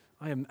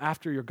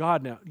after your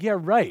God now. Yeah,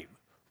 right.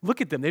 Look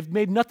at them. They've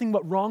made nothing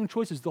but wrong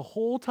choices the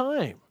whole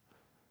time.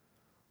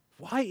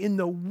 Why in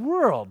the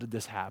world did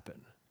this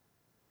happen?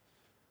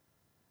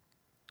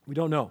 We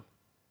don't know.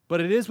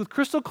 But it is with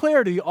crystal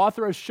clarity, the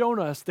author has shown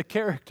us the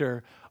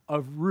character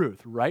of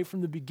Ruth right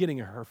from the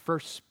beginning of her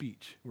first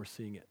speech. We're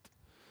seeing it.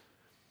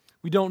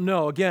 We don't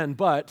know, again,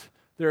 but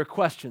there are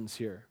questions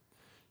here.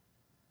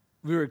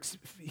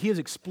 He has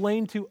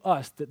explained to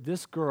us that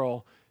this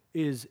girl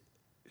is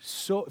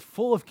so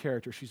full of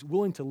character. She's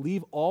willing to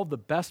leave all the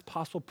best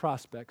possible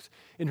prospects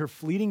in her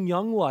fleeting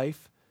young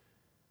life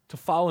to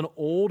follow an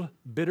old,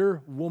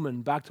 bitter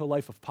woman back to a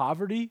life of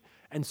poverty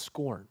and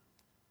scorn.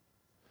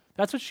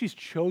 That's what she's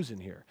chosen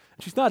here.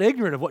 She's not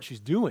ignorant of what she's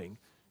doing.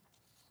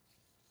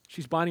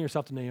 She's binding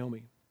herself to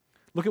Naomi.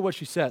 Look at what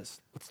she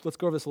says. Let's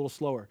go over this a little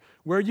slower.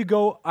 Where you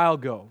go, I'll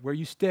go. Where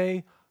you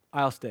stay,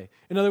 I'll stay.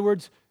 In other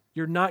words,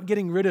 you're not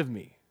getting rid of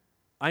me.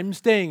 I'm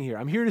staying here.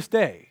 I'm here to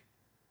stay.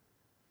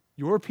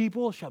 Your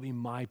people shall be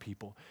my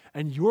people,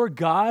 and your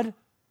God,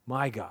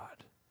 my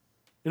God.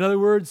 In other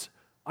words,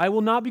 I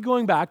will not be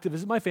going back to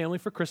visit my family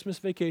for Christmas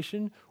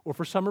vacation or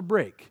for summer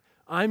break.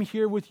 I'm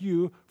here with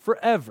you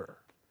forever.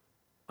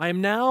 I am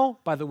now,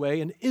 by the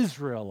way, an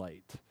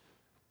Israelite.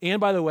 And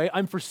by the way,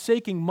 I'm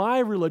forsaking my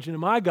religion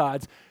and my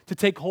gods to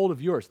take hold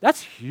of yours.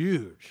 That's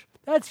huge.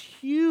 That's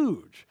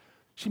huge.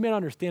 She may not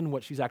understand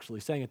what she's actually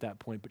saying at that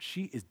point, but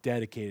she is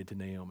dedicated to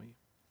Naomi.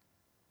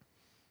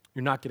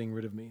 You're not getting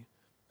rid of me.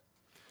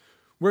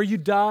 Where you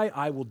die,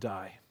 I will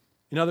die.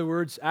 In other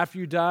words, after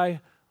you die,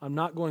 I'm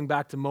not going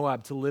back to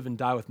Moab to live and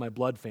die with my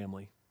blood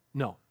family.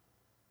 No,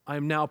 I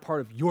am now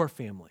part of your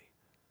family.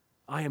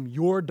 I am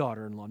your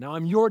daughter-in-law. Now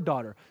I'm your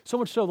daughter. So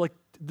much so, like,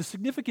 the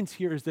significance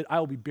here is that I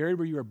will be buried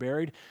where you are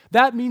buried.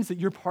 That means that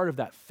you're part of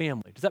that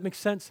family. Does that make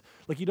sense?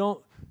 Like, you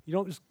don't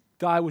just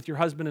die with your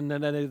husband, and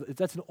then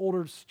that's an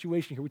older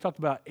situation here. We talked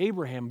about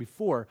Abraham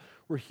before,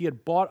 where he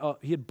had bought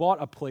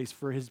a place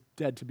for his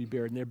dead to be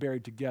buried, and they're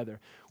buried together.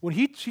 When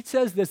she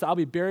says this, I'll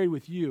be buried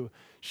with you,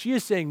 she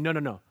is saying,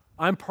 no,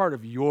 I'm part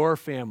of your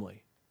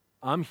family.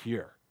 I'm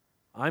here.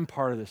 I'm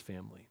part of this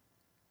family.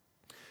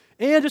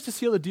 And just to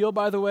seal the deal,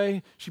 by the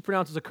way, she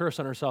pronounces a curse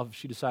on herself if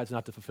she decides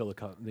not to fulfill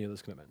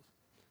this commitment.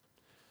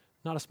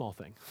 Not a small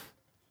thing.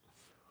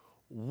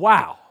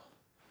 Wow.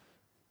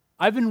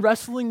 I've been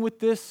wrestling with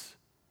this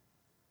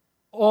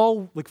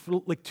all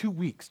for 2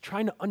 weeks,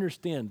 trying to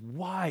understand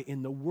why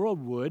in the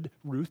world would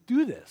Ruth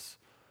do this?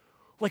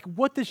 Like,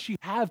 what does she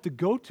have to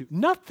go to?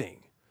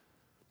 Nothing.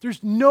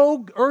 There's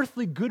no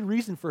earthly good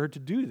reason for her to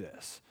do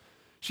this.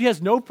 She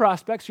has no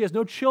prospects. She has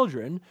no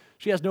children.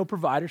 She has no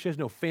provider. She has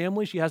no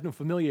family. She has no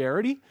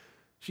familiarity.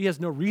 She has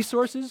no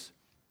resources.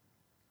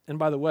 And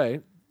by the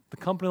way, the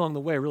company along the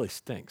way really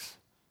stinks.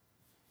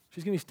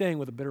 She's going to be staying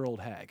with a bitter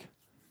old hag.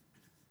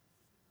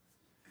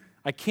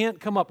 I can't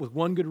come up with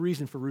one good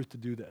reason for Ruth to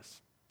do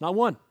this. Not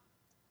one.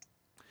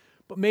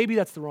 But maybe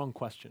that's the wrong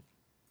question.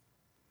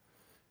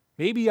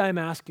 Maybe I'm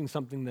asking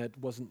something that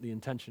wasn't the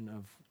intention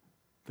of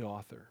the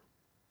author.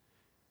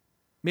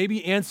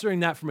 Maybe answering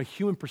that from a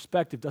human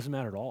perspective doesn't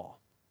matter at all.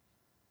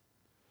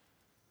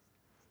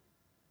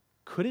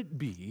 Could it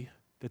be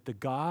that the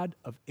God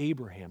of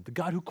Abraham, the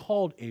God who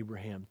called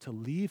Abraham to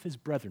leave his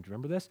brethren, do you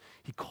remember this?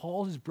 He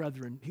calls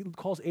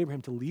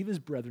Abraham to leave his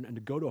brethren and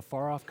to go to a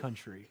far-off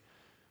country.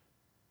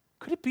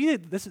 Could it be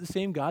that this is the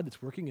same God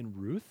that's working in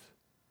Ruth?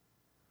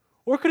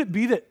 Or could it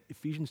be that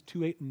Ephesians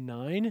 2:8 and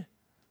 9,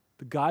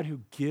 the God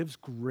who gives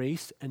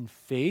grace and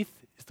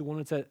faith, is the one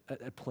that's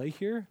at play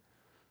here?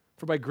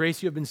 For by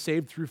grace you have been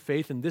saved through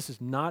faith, and this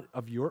is not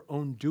of your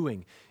own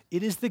doing.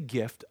 It is the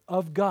gift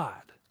of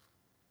God.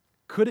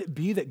 Could it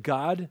be that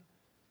God,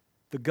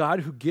 the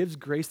God who gives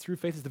grace through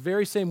faith, is the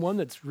very same one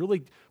that's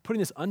really putting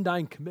this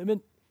undying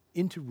commitment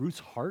into Ruth's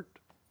heart?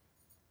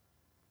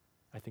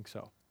 I think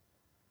so.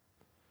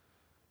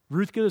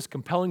 Ruth gives a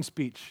compelling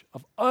speech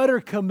of utter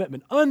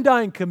commitment,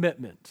 undying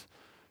commitment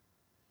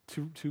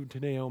to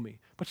Naomi,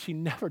 but she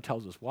never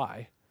tells us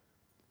why.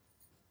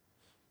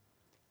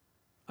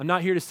 I'm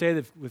not here to say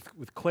that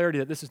with clarity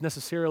that this is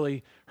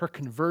necessarily her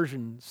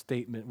conversion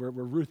statement where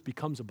Ruth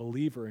becomes a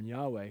believer in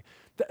Yahweh.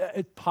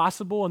 It's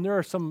possible, and there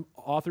are some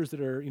authors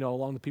that are,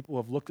 along the people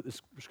who have looked at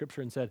this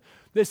scripture and said,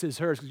 this is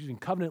hers, using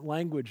covenant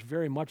language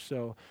very much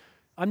so.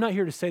 I'm not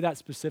here to say that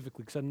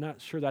specifically because I'm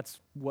not sure that's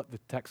what the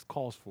text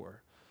calls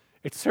for.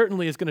 It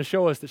certainly is going to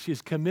show us that she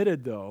is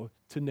committed, though,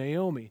 to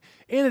Naomi.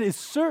 And it is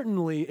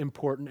certainly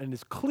important and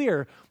it's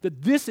clear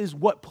that this is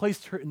what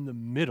placed her in the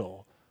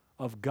middle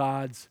of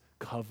God's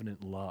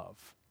covenant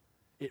love.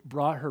 It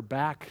brought her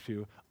back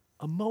to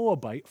a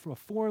Moabite from a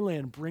foreign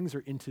land, brings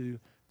her into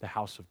the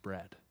house of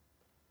bread,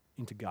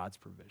 into God's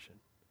provision.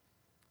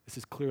 This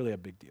is clearly a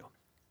big deal.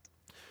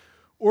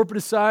 Orpah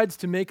decides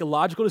to make a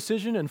logical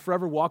decision and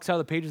forever walks out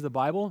of the pages of the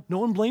Bible. No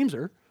one blames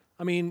her.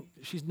 I mean,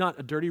 she's not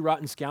a dirty,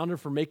 rotten scoundrel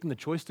for making the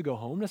choice to go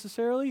home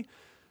necessarily,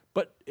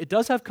 But it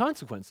does have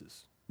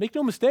consequences. Make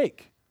no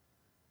mistake.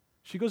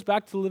 She goes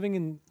back to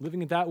living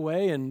it that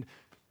way, and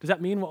does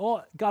that mean,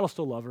 well, God will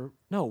still love her?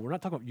 No, we're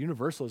not talking about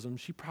universalism.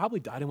 She probably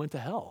died and went to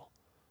hell.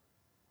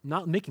 I'm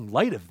not making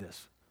light of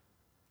this.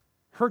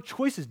 Her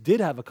choices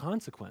did have a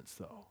consequence,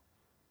 though.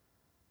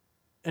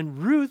 And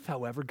Ruth,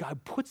 however,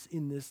 God puts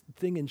in this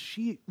thing, and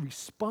she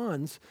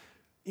responds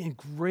in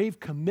grave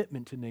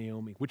commitment to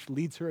Naomi, which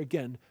leads her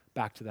again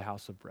back to the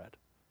house of bread.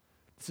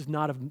 This is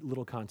not of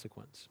little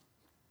consequence.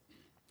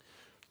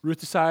 Ruth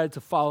decided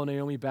to follow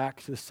Naomi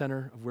back to the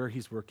center of where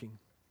he's working.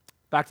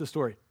 Back to the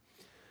story.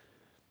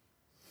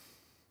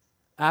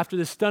 After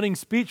this stunning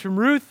speech from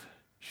Ruth,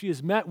 she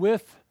is met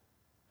with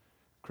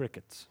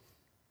crickets.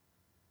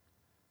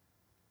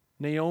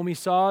 Naomi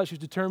saw she was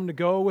determined to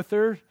go with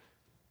her.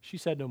 She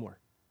said no more.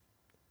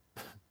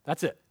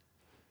 That's it.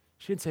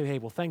 She didn't say, hey,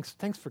 well, thanks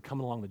for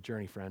coming along the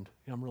journey, friend.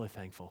 I'm really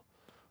thankful.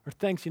 Or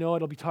thanks,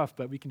 it'll be tough,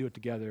 but we can do it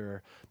together.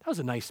 Or that was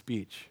a nice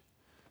speech.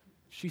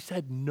 She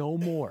said no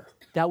more.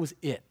 That was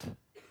it.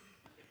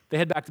 They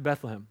head back to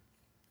Bethlehem.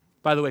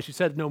 By the way, she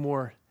said no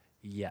more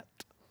yet.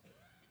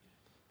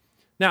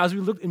 Now, as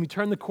we look and we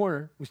turn the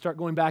corner, we start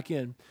going back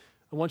in,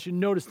 I want you to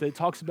notice that it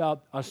talks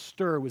about a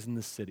stir was in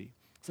the city.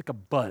 It's like a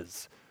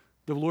buzz.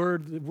 The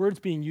words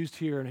being used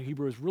here in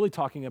Hebrew is really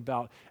talking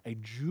about a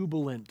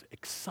jubilant,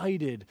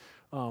 excited,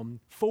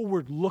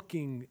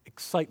 forward-looking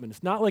excitement.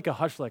 It's not like a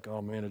hush, like,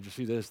 oh man, did you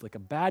see this? Like a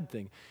bad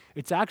thing.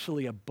 It's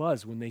actually a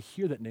buzz when they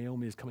hear that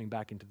Naomi is coming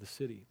back into the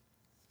city.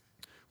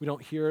 We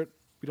don't hear it.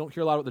 We don't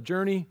hear a lot about the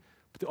journey,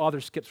 but the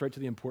author skips right to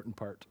the important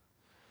part.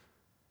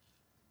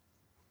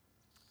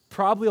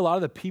 Probably a lot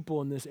of the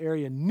people in this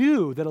area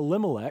knew that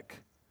Elimelech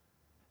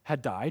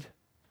had died.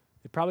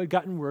 They probably had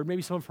gotten word,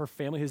 maybe some of her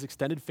family, his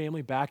extended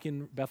family back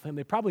in Bethlehem,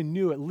 they probably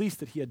knew at least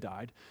that he had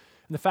died.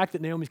 And the fact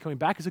that Naomi's coming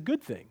back is a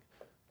good thing.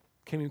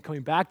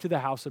 Coming back to the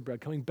house of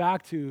bread, coming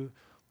back to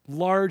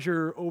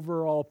larger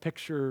overall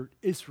picture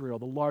Israel,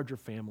 the larger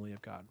family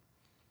of God,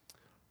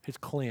 his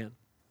clan,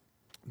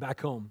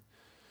 back home.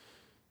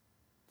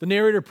 The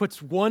narrator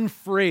puts one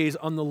phrase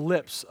on the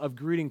lips of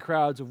greeting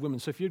crowds of women.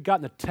 So if you'd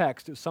gotten the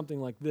text, it was something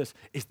like this: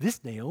 is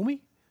this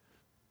Naomi?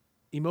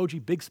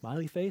 Emoji, big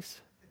smiley face.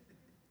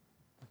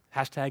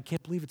 Hashtag,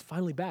 can't believe it's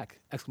finally back.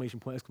 Exclamation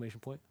point, exclamation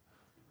point.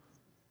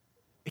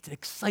 It's an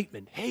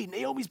excitement. Hey,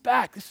 Naomi's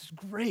back. This is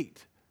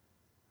great.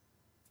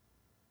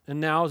 And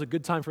now is a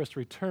good time for us to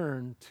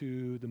return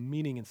to the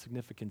meaning and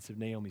significance of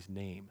Naomi's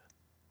name.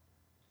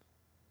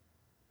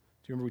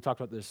 Do you remember we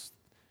talked about this?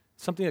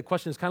 The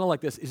question is kind of like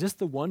this: is this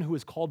the one who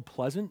is called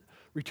pleasant,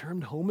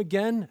 returned home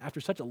again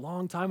after such a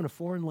long time in a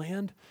foreign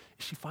land?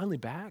 Is she finally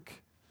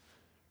back?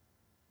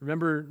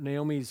 Remember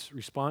Naomi's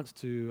response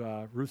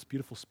to Ruth's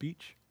beautiful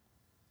speech?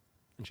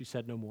 And she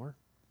said no more.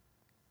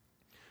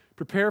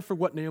 Prepare for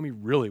what Naomi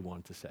really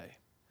wanted to say.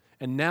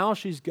 And now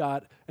she's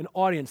got an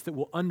audience that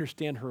will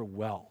understand her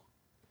well.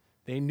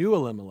 They knew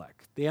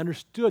Elimelech. They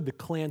understood the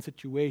clan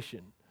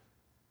situation.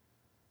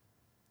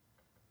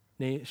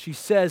 She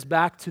says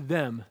back to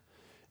them,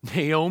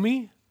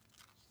 Naomi?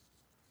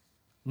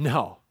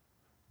 No,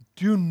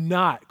 do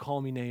not call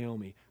me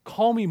Naomi.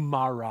 Call me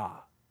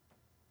Mara.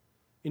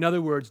 In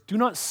other words, do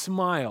not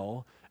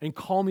smile and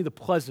call me the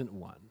pleasant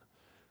one.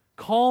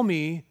 Call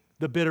me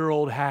the bitter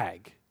old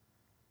hag.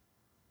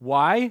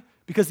 Why?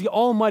 Because the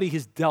Almighty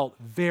has dealt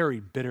very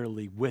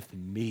bitterly with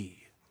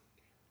me.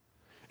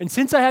 And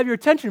since I have your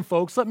attention,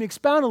 folks, let me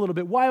expound a little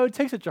bit why I would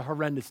take such a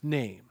horrendous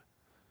name.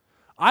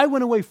 I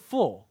went away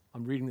full.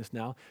 I'm reading this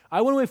now.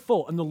 I went away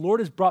full, and the Lord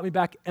has brought me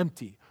back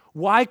empty.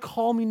 Why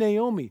call me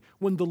Naomi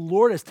when the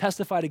Lord has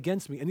testified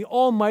against me and the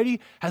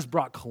Almighty has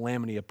brought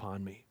calamity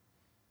upon me?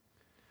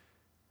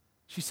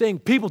 She's saying,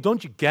 people,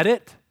 don't you get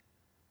it?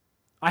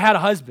 I had a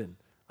husband.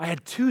 I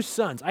had 2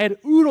 sons. I had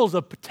oodles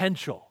of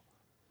potential.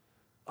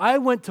 I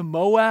went to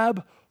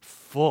Moab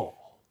full.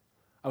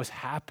 I was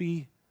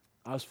happy.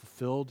 I was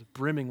fulfilled,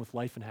 brimming with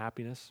life and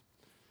happiness.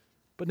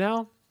 But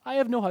now I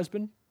have no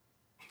husband.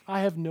 I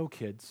have no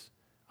kids.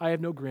 I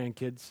have no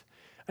grandkids.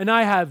 And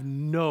I have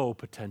no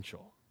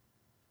potential.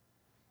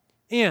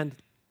 And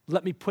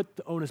let me put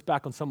the onus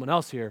back on someone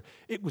else here.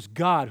 It was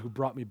God who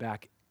brought me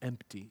back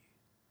empty.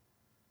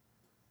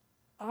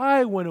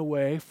 I went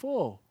away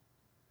full.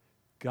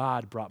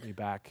 God brought me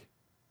back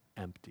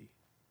empty.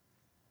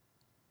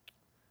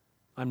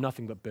 I'm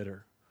nothing but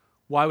bitter.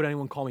 Why would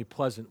anyone call me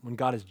pleasant when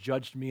God has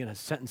judged me and has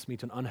sentenced me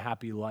to an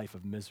unhappy life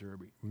of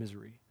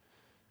misery?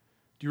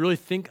 Do you really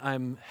think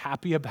I'm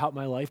happy about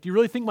my life? Do you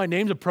really think my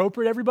name's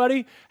appropriate,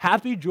 everybody?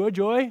 Happy,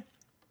 joy?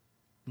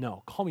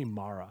 No, call me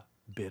Mara,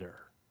 bitter.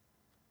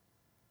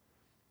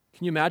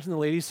 Can you imagine the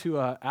ladies who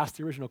asked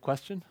the original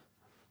question?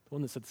 The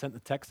one that sent the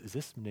text, is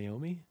this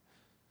Naomi?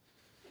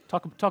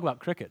 Talk about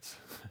crickets.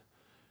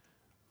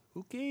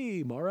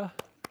 Okay, Mara.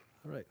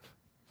 All right.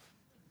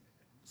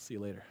 See you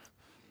later.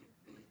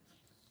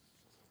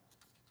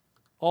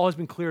 All has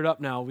been cleared up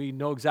now. We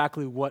know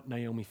exactly what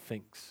Naomi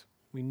thinks.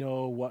 We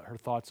know what her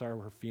thoughts are,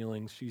 her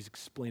feelings. She's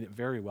explained it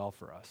very well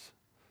for us.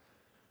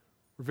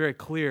 We're very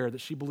clear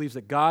that she believes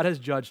that God has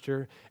judged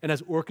her and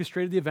has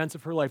orchestrated the events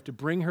of her life to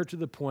bring her to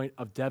the point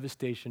of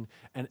devastation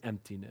and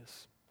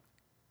emptiness.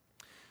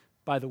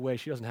 By the way,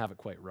 she doesn't have it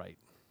quite right.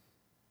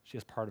 She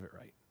has part of it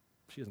right.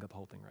 She hasn't got the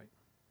whole thing right.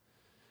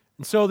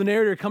 And so the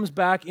narrator comes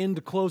back in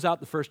to close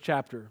out the first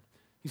chapter.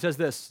 He says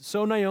this,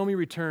 "So Naomi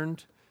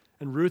returned,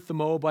 and Ruth the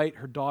Moabite,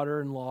 her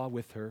daughter-in-law,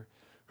 with her,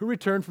 who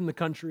returned from the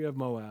country of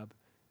Moab,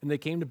 and they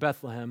came to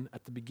Bethlehem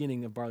at the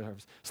beginning of barley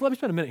harvest." So let me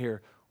spend a minute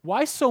here.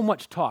 Why so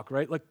much talk,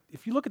 right? Like,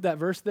 if you look at that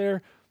verse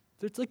there,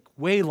 it's like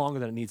way longer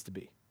than it needs to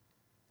be.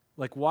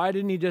 Like, why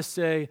didn't he just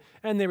say,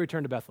 "and they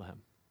returned to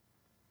Bethlehem"?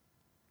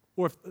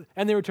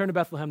 And they returned to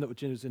Bethlehem, that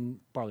which is in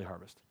barley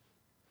harvest.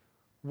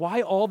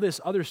 Why all this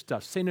other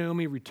stuff? Say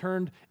Naomi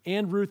returned,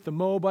 and Ruth the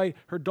Moabite,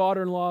 her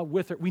daughter-in-law,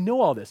 with her. We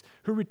know all this.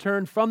 Who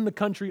returned from the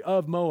country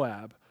of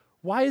Moab.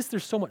 Why is there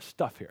so much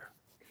stuff here?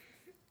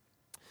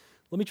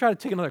 Let me try to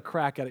take another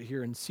crack at it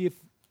here and see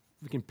if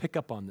we can pick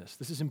up on this.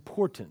 This is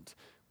important.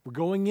 We're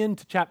going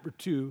into chapter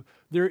 2.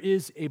 There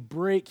is a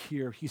break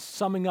here. He's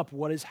summing up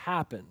what has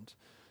happened.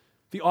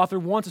 The author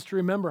wants us to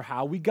remember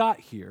how we got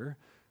here.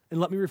 And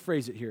let me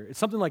rephrase it here. It's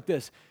something like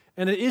this.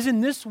 "And it is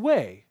in this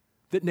way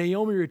that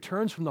Naomi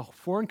returns from the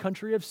foreign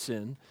country of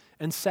sin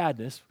and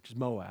sadness," which is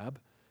Moab.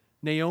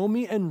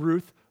 Naomi and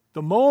Ruth,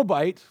 the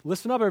Moabite,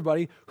 listen up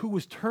everybody, who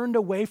has turned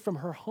away from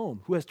her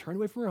home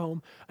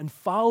and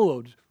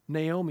followed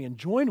Naomi and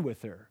joined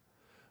with her.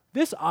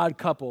 This odd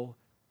couple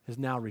is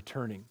now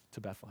returning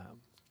to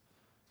Bethlehem.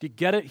 Do you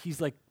get it?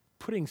 He's like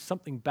putting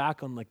something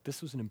back on, like,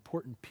 this was an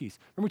important piece.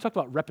 Remember we talked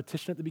about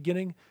repetition at the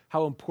beginning?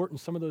 How important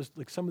some of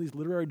these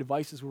literary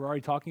devices we're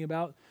already talking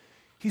about?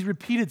 He's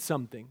repeated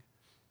something.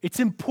 It's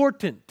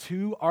important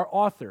to our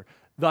author.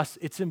 Thus,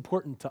 it's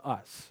important to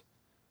us.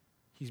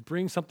 He's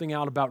bringing something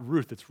out about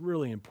Ruth that's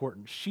really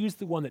important. She's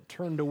the one that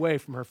turned away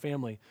from her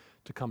family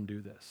to come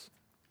do this.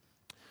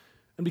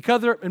 And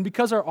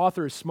because our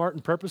author is smart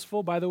and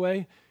purposeful, by the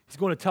way, he's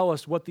going to tell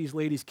us what these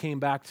ladies came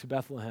back to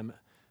Bethlehem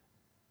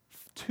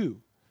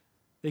to.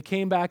 They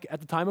came back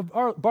at the time of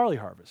barley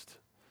harvest.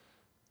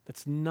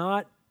 That's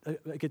not,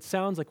 like, it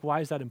sounds like, why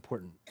is that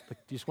important?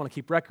 Like, do you just want to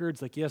keep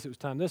records? Like, yes, it was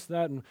time this,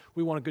 that, and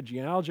we want a good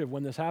genealogy of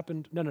when this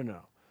happened.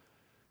 No.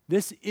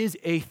 This is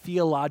a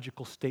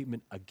theological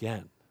statement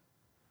again.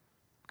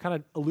 Kind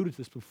of alluded to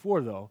this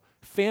before, though.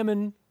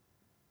 Famine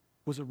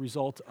was a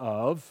result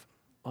of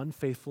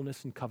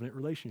unfaithfulness in covenant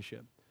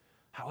relationship.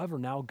 However,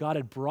 now God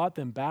had brought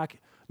them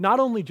back, not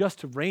only just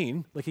to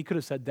rain, like he could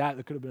have said that,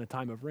 there could have been a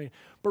time of rain,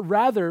 but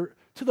rather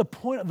to the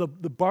point of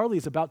the barley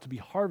is about to be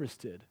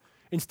harvested.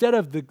 Instead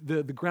of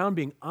the ground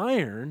being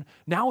iron,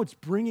 now it's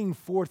bringing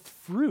forth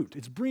fruit.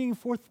 It's bringing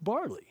forth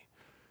barley.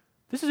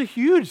 This is a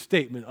huge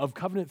statement of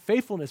covenant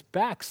faithfulness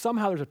back.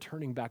 Somehow there's a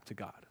turning back to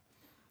God.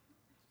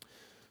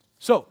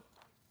 So,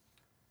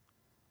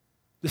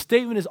 the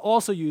statement is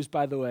also used,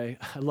 by the way,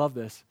 I love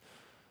this,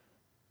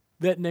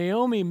 that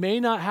Naomi may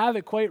not have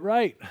it quite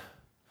right.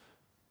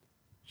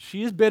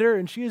 She is bitter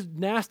and she is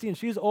nasty and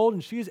she is old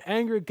and she is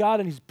angry at God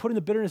and he's putting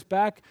the bitterness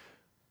back,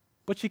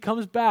 but she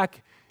comes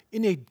back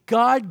in a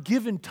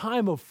God-given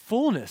time of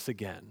fullness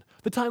again,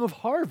 the time of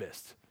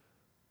harvest.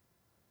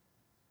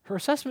 Her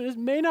assessment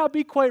may not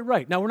be quite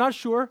right. Now, we're not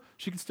sure.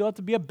 She could still have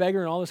to be a beggar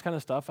and all this kind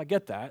of stuff. I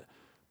get that.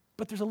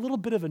 But there's a little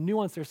bit of a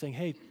nuance there saying,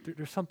 hey,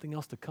 there's something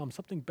else to come,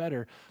 something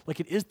better. Like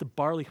it is the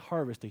barley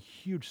harvest, a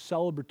huge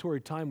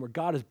celebratory time where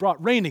God has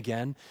brought rain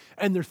again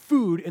and there's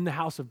food in the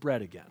house of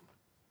bread again.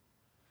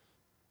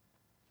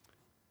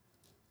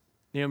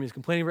 Naomi is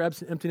complaining of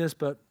her emptiness,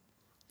 but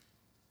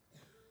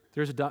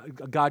there's a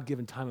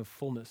God-given time of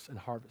fullness and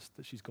harvest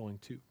that she's going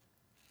to.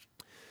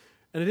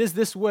 And it is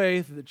this way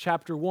that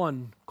chapter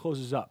 1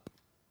 closes up.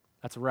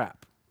 That's a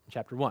wrap,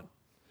 chapter 1.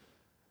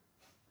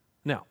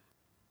 Now,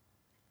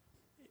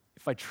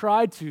 if I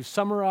tried to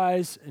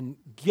summarize and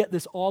get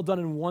this all done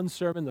in one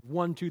sermon, the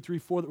 1, 2, 3,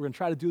 4, that we're going to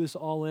try to do this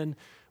all in,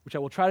 which I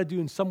will try to do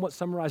and somewhat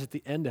summarize at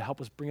the end to help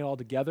us bring it all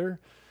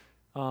together,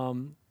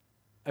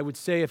 I would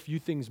say a few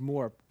things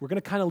more. We're going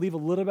to kind of leave a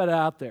little bit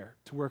out there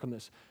to work on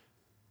this.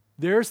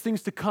 There's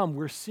things to come.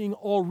 We're seeing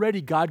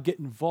already God get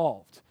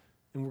involved,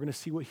 and we're going to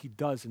see what he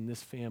does in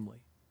this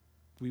family.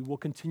 We will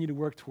continue to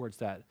work towards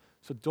that,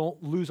 so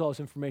don't lose all this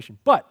information.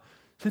 But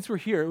since we're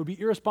here, it would be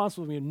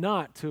irresponsible of me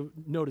not to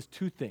notice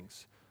two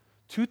things.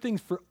 Two things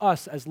for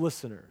us as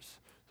listeners.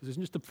 So this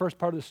isn't just the first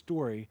part of the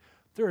story.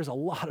 There is a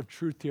lot of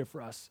truth here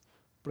for us,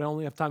 but I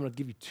only have time to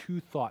give you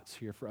two thoughts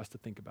here for us to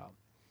think about.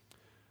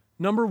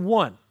 Number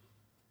one,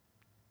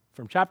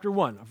 from chapter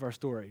 1 of our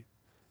story,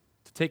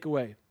 to take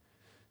away,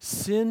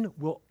 sin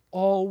will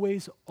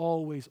always,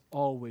 always,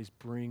 always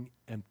bring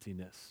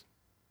emptiness.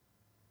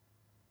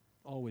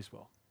 Always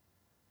will.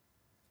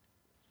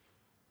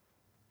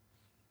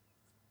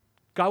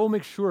 God will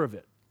make sure of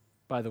it,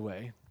 by the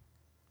way.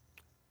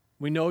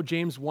 We know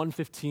James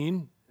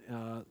 1:15,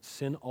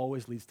 sin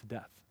always leads to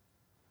death.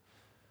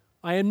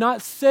 I am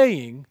not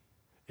saying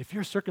if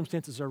your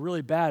circumstances are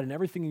really bad and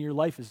everything in your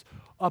life is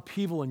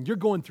upheaval and you're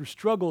going through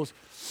struggles,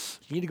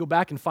 you need to go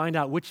back and find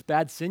out which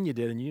bad sin you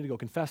did and you need to go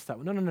confess that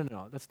one.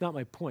 No. That's not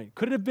my point.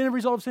 Could it have been a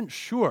result of sin?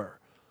 Sure.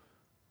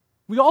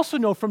 We also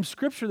know from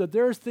Scripture that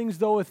there's things,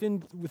 though,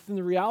 within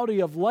the reality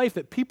of life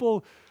that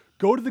people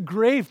go to the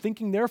grave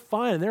thinking they're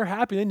fine and they're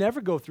happy. They never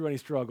go through any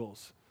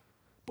struggles.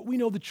 But we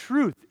know the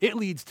truth. It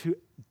leads to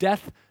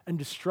death and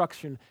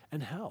destruction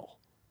and hell.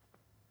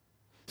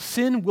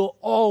 Sin will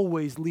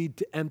always lead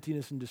to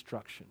emptiness and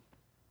destruction.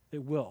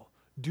 It will.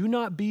 Do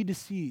not be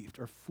deceived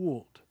or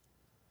fooled.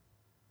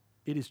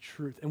 It is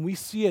truth. And we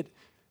see it,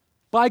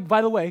 by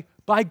the way,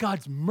 by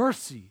God's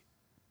mercy,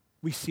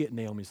 we see it in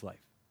Naomi's life.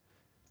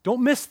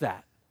 Don't miss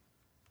that.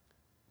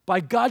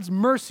 By God's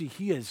mercy,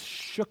 he has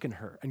shooken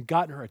her and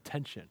gotten her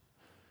attention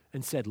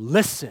and said,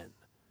 listen.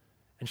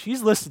 And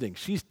she's listening.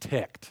 She's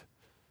ticked.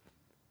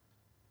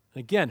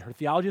 And again, her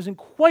theology isn't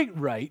quite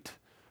right,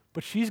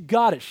 but she's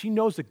got it. She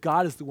knows that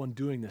God is the one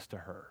doing this to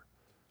her.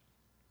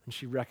 And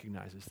she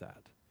recognizes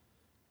that.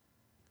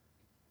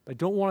 I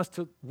don't want us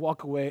to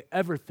walk away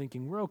ever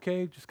thinking, we're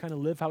okay, just kind of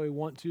live how we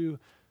want to.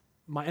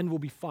 My end will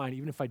be fine,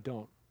 even if I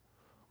don't.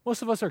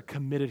 Most of us are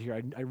committed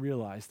here. I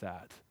realize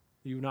that.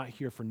 You're not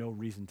here for no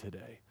reason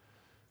today.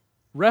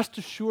 Rest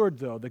assured,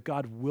 though, that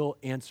God will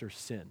answer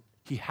sin.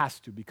 He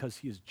has to because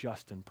he is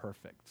just and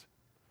perfect.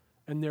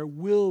 And there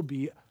will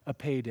be a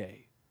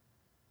payday.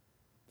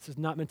 This is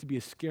not meant to be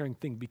a scaring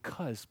thing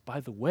because,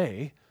 by the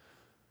way,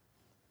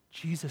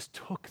 Jesus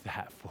took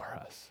that for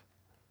us.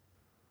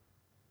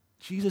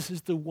 Jesus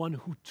is the one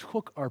who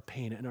took our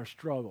pain and our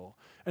struggle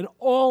and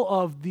all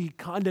of the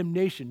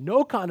condemnation.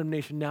 No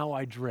condemnation now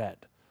I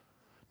dread.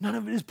 None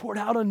of it is poured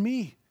out on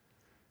me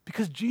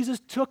because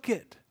Jesus took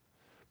it.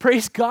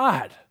 Praise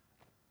God.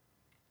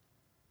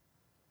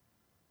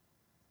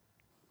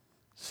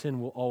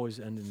 Sin will always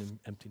end in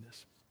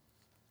emptiness.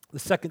 The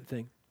second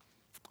thing,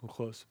 we'll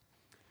close.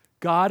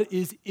 God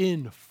is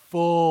in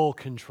full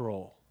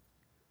control.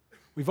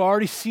 We've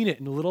already seen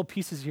it in little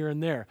pieces here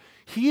and there.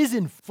 He is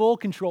in full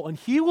control, and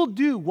he will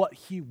do what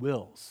he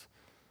wills.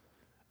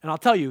 And I'll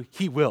tell you,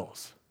 he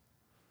wills.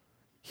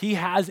 He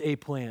has a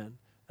plan.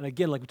 And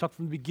again, like we talked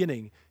from the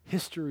beginning,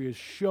 history is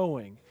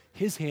showing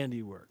his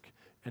handiwork,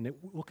 and it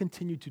will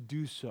continue to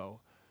do so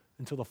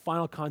until the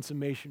final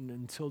consummation,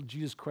 until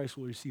Jesus Christ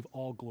will receive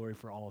all glory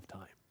for all of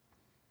time.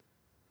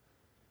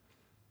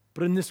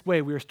 But in this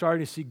way, we are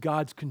starting to see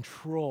God's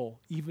control,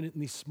 even in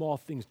these small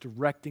things,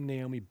 directing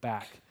Naomi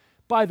back.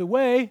 By the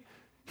way,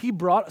 he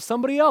brought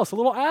somebody else, a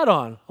little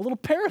add-on, a little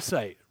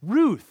parasite,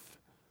 Ruth,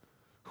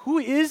 who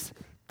is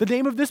the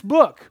name of this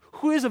book,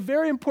 who is a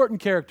very important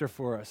character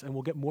for us, and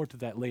we'll get more to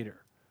that later.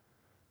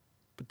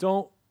 But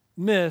don't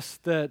miss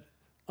that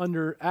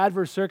under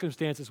adverse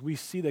circumstances, we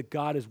see that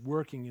God is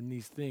working in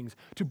these things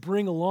to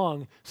bring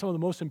along some of the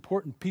most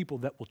important people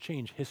that will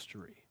change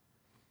history.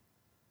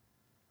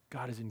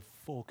 God is in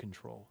full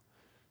control.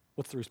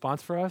 What's the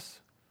response for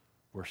us?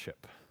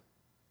 Worship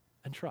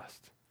and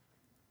trust.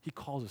 He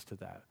calls us to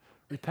that.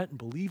 Repent and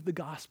believe the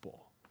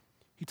gospel.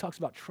 He talks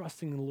about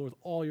trusting in the Lord with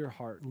all your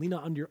heart. Lean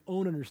not on your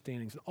own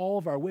understandings. In all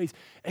of our ways,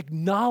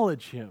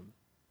 acknowledge him,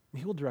 and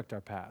he will direct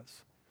our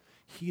paths.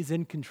 He is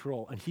in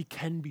control, and he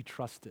can be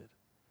trusted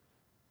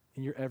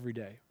in your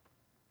everyday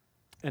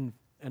and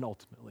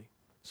ultimately.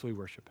 So we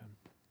worship him.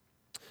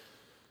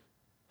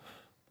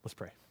 Let's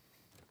pray.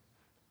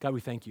 God,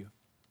 we thank you.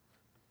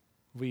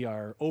 We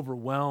are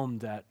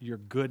overwhelmed at your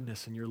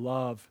goodness and your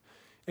love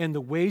and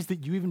the ways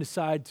that you even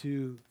decide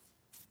to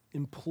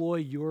employ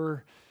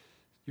your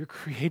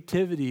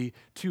creativity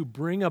to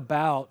bring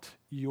about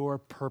your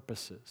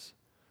purposes.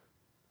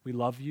 We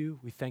love you.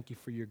 We thank you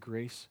for your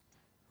grace.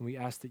 And we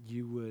ask that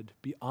you would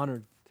be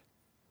honored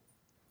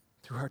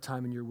through our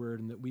time in your word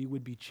and that we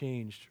would be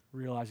changed,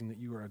 realizing that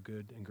you are a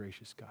good and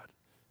gracious God.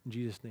 In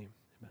Jesus' name.